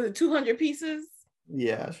what is it? 200 pieces?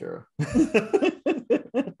 yeah, sure.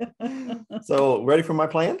 So ready for my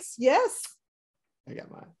plans? Yes. I got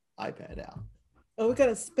my iPad out. Oh, we're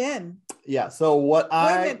gonna spin. Yeah. So what Wait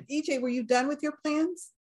a minute, EJ, were you done with your plans?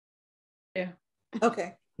 Yeah.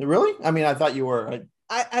 Okay. Really? I mean, I thought you were.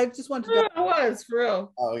 I just wanted to. I was for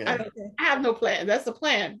real. Oh, yeah. I have no plan. That's the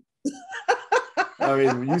plan. I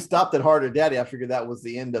mean, when you stopped at Harder Daddy, I figured that was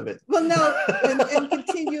the end of it. Well, no, and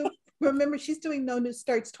continue. Remember, she's doing No New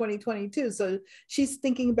Starts 2022, so she's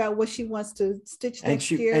thinking about what she wants to stitch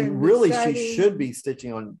next year. And really, she should be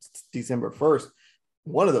stitching on December 1st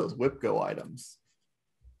one of those Whip Go items.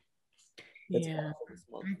 Yeah,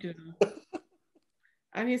 I do.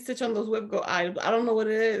 I need to stitch on those Whip Go items. I don't know what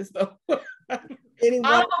it is though. Anyway,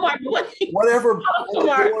 whatever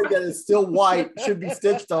that is still white should be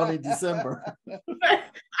stitched on in December.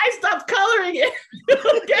 I stopped coloring it.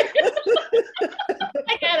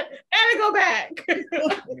 I gotta go back.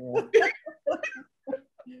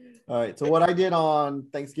 All right. So what I did on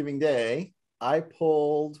Thanksgiving Day, I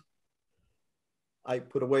put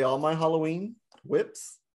away all my Halloween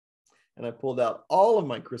whips, and I pulled out all of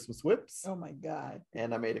my Christmas whips. Oh my God.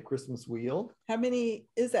 And I made a Christmas wheel. How many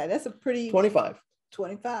is that? That's a pretty 25.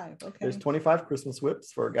 25. Okay. There's 25 Christmas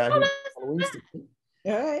whips for a guy who's Halloween stitching.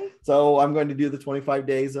 All right. So I'm going to do the 25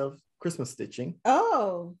 days of Christmas stitching.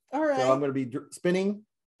 Oh, all right. So I'm going to be spinning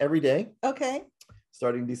every day. Okay.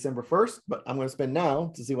 Starting December 1st, but I'm going to spin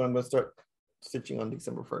now to see when I'm going to start stitching on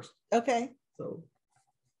December 1st. Okay. So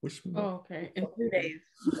wish me. Oh, okay. In 3 days.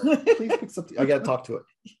 Please pick something. I got to talk to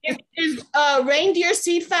it. Is reindeer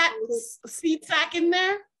seed sack in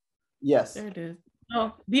there? Yes. There it is.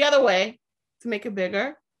 Oh, the other way to make it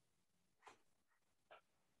bigger.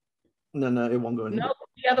 No, it won't go in. No,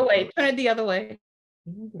 the other way. Turn it the other way.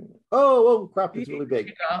 Oh, crap. It's really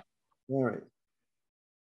big. All right.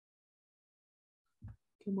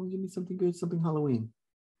 Come on, give me something good, something Halloween.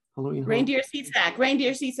 Reindeer seed sack.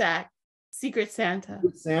 Reindeer seed sack. Secret Santa.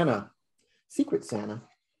 Secret Santa.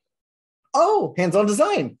 Oh, hands-on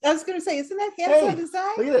design. I was going to say, isn't that hands-on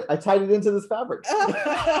design? Look at it. I tied it into this fabric.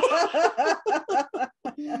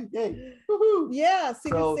 Yay. Woohoo. Yeah,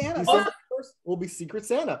 Secret Santa. December 1st will be Secret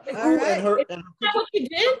Santa. All right. And her what you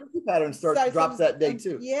did? pattern drops that day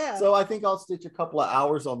too. Yeah. So I think I'll stitch a couple of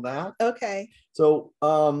hours on that. Okay. So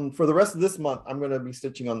for the rest of this month, I'm going to be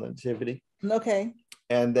stitching on the nativity. Okay.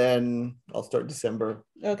 And then I'll start December.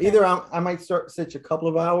 Okay. Either I might stitch a couple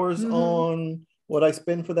of hours on what I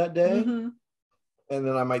spend for that day. And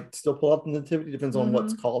then I might still pull up the nativity, depends on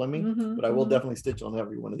what's calling me. But I will definitely stitch on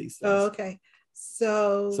every one of these things. Oh, okay.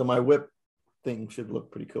 So my whip thing should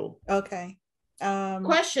look pretty cool. Okay.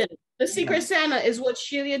 Question. The Secret Santa is what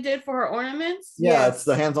Shelia did for her ornaments? Yeah, it's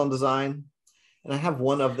the hands-on design. And I have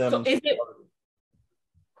one of them. So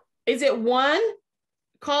is it one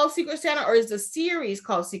called Secret Santa, or is the series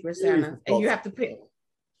called Secret Santa? And you have to pick.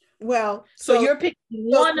 Well, so you're picking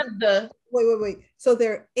one of the. Wait. So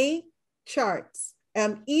there are 8 charts,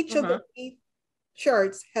 and each of the 8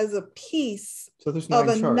 charts has a piece of a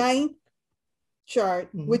 9th chart,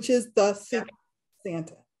 which is the Secret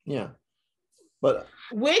Santa. Yeah. But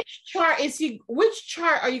which chart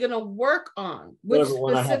are you going to work on? Which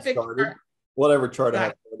specific chart? Whatever chart I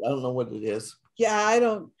have. I don't know what it is. Yeah,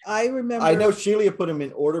 I remember. I know Shelia put them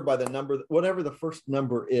in order by the number, whatever the first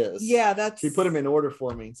number is. Yeah, she put them in order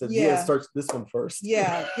for me. Said, yeah, starts this one first.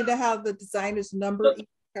 Yeah, you know how the designers number each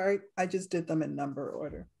chart? I just did them in number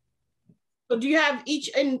order. So do you have each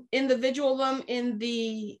individual of them in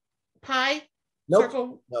the pie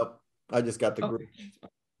circle? Nope. I just got the group.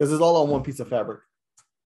 Because it's all on one piece of fabric.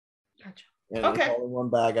 Gotcha. And it's all in one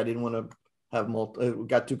bag. I didn't want to have multiple. It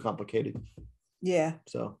got too complicated. Yeah.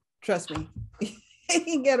 So trust me, it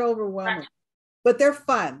can get overwhelming, but they're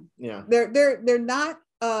fun. Yeah. They're not.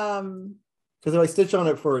 Because if I stitch on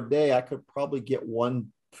it for a day, I could probably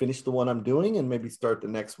finish the one I'm doing, and maybe start the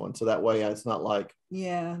next one. So that way, it's not like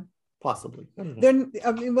possibly.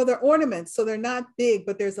 They're ornaments, so they're not big,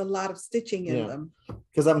 but there's a lot of stitching in them.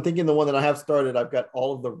 Because I'm thinking the one that I have started, I've got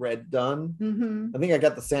all of the red done. I think I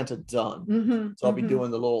got the Santa done. So I'll be doing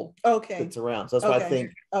the little bits around. So that's why I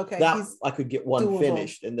think that I could get one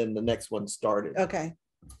finished and then the next one started. Okay.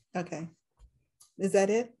 Is that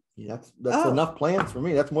it? Yeah, that's enough plans for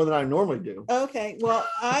me. That's more than I normally do. Okay. Well,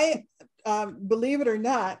 I believe it or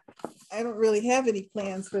not, I don't really have any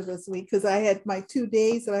plans for this week because I had my 2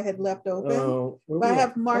 days that I had left open. I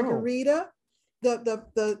have margarita,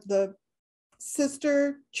 the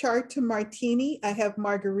sister chart to martini. I have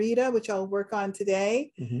margarita, which I'll work on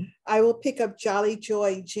today. I will pick up Jolly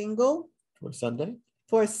Joy Jingle for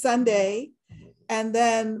Sunday. And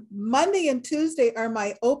then Monday and Tuesday are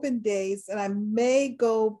my open days, and I may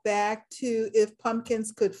go back to If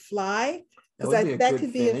Pumpkins Could Fly, because that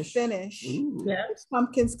could be a finish. Yes.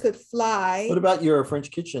 Pumpkins Could Fly. What about your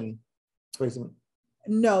French kitchen?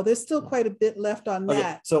 No, there's still quite a bit left on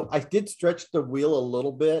that. So I did stretch the wheel a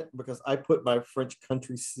little bit because I put my French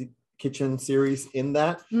country kitchen series in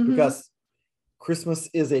that because Christmas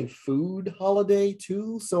is a food holiday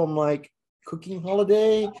too. So I'm like, cooking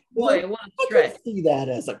holiday. Boy, what a stretch. I can see that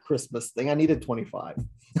as a Christmas thing. I needed 25.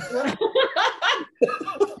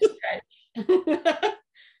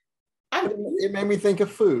 It made me think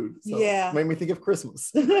of food. So it made me think of Christmas.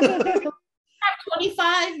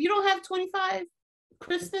 25? You don't have 25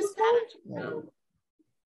 Christmas patterns? No.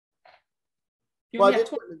 Well, I did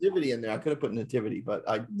put nativity in there. I could have put nativity, but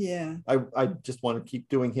I just want to keep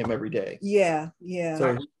doing him every day. Yeah. So he's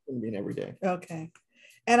going to be an every day. Okay.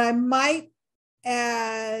 And I might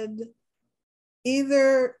add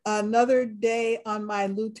either another day on my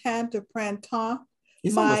Lutin de Printemps,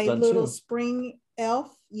 my little spring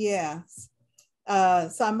elf. Yes.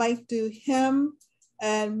 So I might do him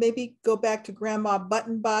and maybe go back to Grandma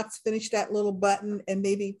Button Box, finish that little button, and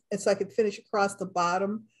maybe so I could finish across the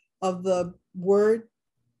bottom of the word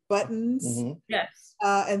buttons. Yes.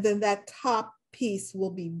 And then that top piece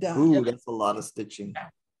will be done. Ooh, that's a lot of stitching.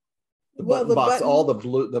 The button box, all the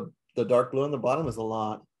blue, the dark blue on the bottom is a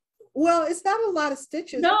lot. Well, it's not a lot of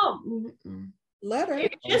stitches. No. Letter.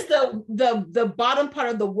 It's just the bottom part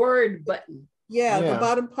of the word button. Yeah, the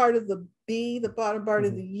bottom part of the B, the bottom part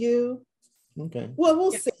of the U. Okay. Well,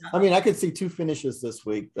 we'll see. I mean, I could see 2 finishes this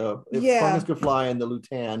week, though. If Pumpkins Could Fly and the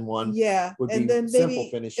Lutin one would be then simple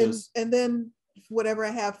finishes. And then whatever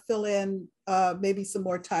I have, fill in maybe some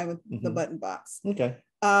more time with the button box. Okay.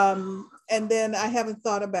 And then I haven't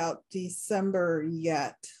thought about December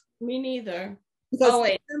yet. Me neither.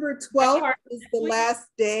 Because December 12th is the last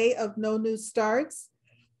day of No New Starts.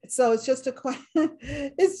 So it's just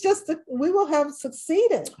we will have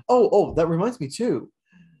succeeded. Oh, that reminds me too.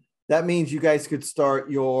 That means you guys could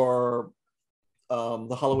start your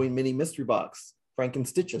the Halloween mini mystery box, Franken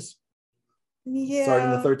Stitches. Yeah.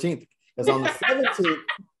 Starting the 13th. Because on the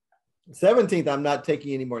 17th, I'm not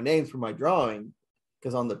taking any more names for my drawing.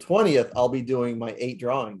 Because on the 20th, I'll be doing my 8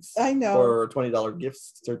 drawings. I know. For a $20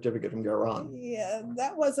 gift certificate from Garon. Yeah,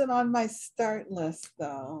 that wasn't on my start list,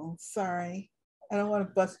 though. Sorry. I don't want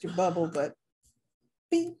to bust your bubble, but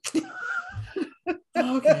beep.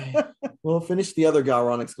 Okay. We'll finish the other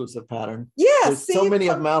Garon exclusive pattern. Yeah. There's so many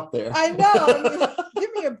of them out there. I know. Give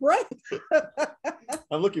me a break.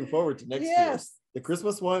 I'm looking forward to next year. The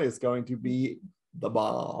Christmas one is going to be the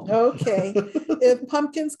bomb. Okay. If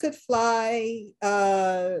Pumpkins Could Fly,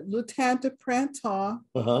 Lutin de Printemps,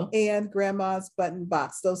 and Grandma's Button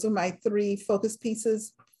Box. Those are my 3 focus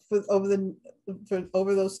pieces for over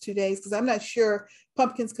those 2 days, because I'm not sure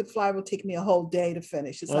Pumpkins Could Fly will take me a whole day to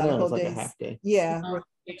finish. It's not a whole day. Like a half day. Yeah.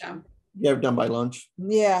 Yeah, done by lunch.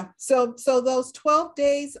 Yeah. So those 12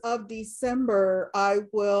 days of December, I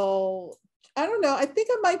don't know. I think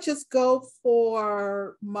I might just go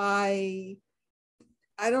for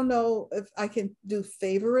I don't know if I can do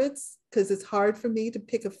favorites, because it's hard for me to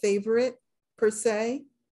pick a favorite per se.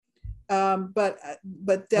 But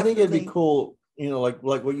definitely. I think it'd be cool, like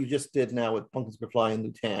what you just did now with Pumpkins Could Fly and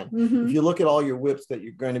Lutin. If you look at all your whips that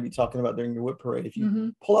you're going to be talking about during your whip parade, if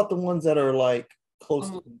you pull out the ones that are like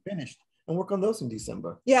close to being finished and work on those in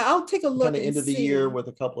December. Yeah, I'll take a look. Kind of end of the year with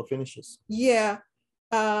a couple of finishes. Yeah.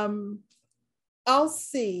 I'll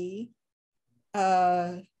see.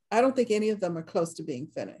 I don't think any of them are close to being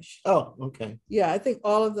finished. Oh, okay. Yeah, I think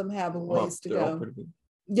all of them have a ways to go. All pretty big.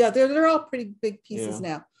 Yeah, they're all pretty big pieces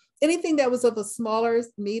now. Anything that was of a smaller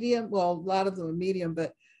medium, well, a lot of them are medium,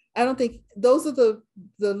 but I don't think those are the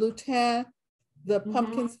Lutin, the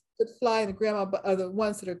Pumpkins Could Fly, and the Grandma are the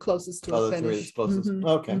ones that are closest to a finish.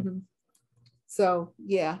 Okay. So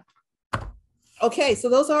yeah. Okay, so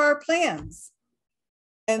those are our plans.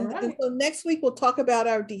 And so next week we'll talk about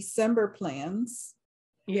our December plans.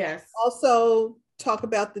 Yes. Also talk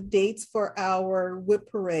about the dates for our whip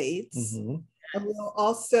parades. And we'll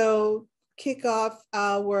also kick off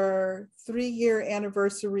our 3-year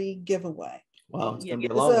anniversary giveaway. Wow, it's gonna be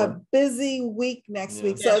a long one. It's a busy week next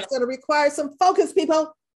week. So it's gonna require some focus,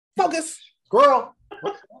 people. Focus. Squirrel.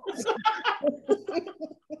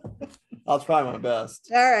 I'll try my best.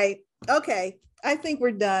 All right. Okay. I think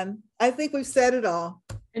we're done. I think we've said it all.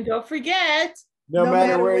 And don't forget, No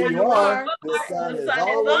matter where you are, the The sun is sun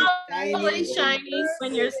always always shining shining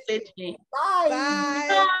when you're stitching. Bye.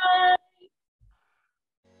 Bye.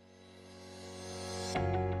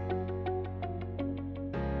 Bye.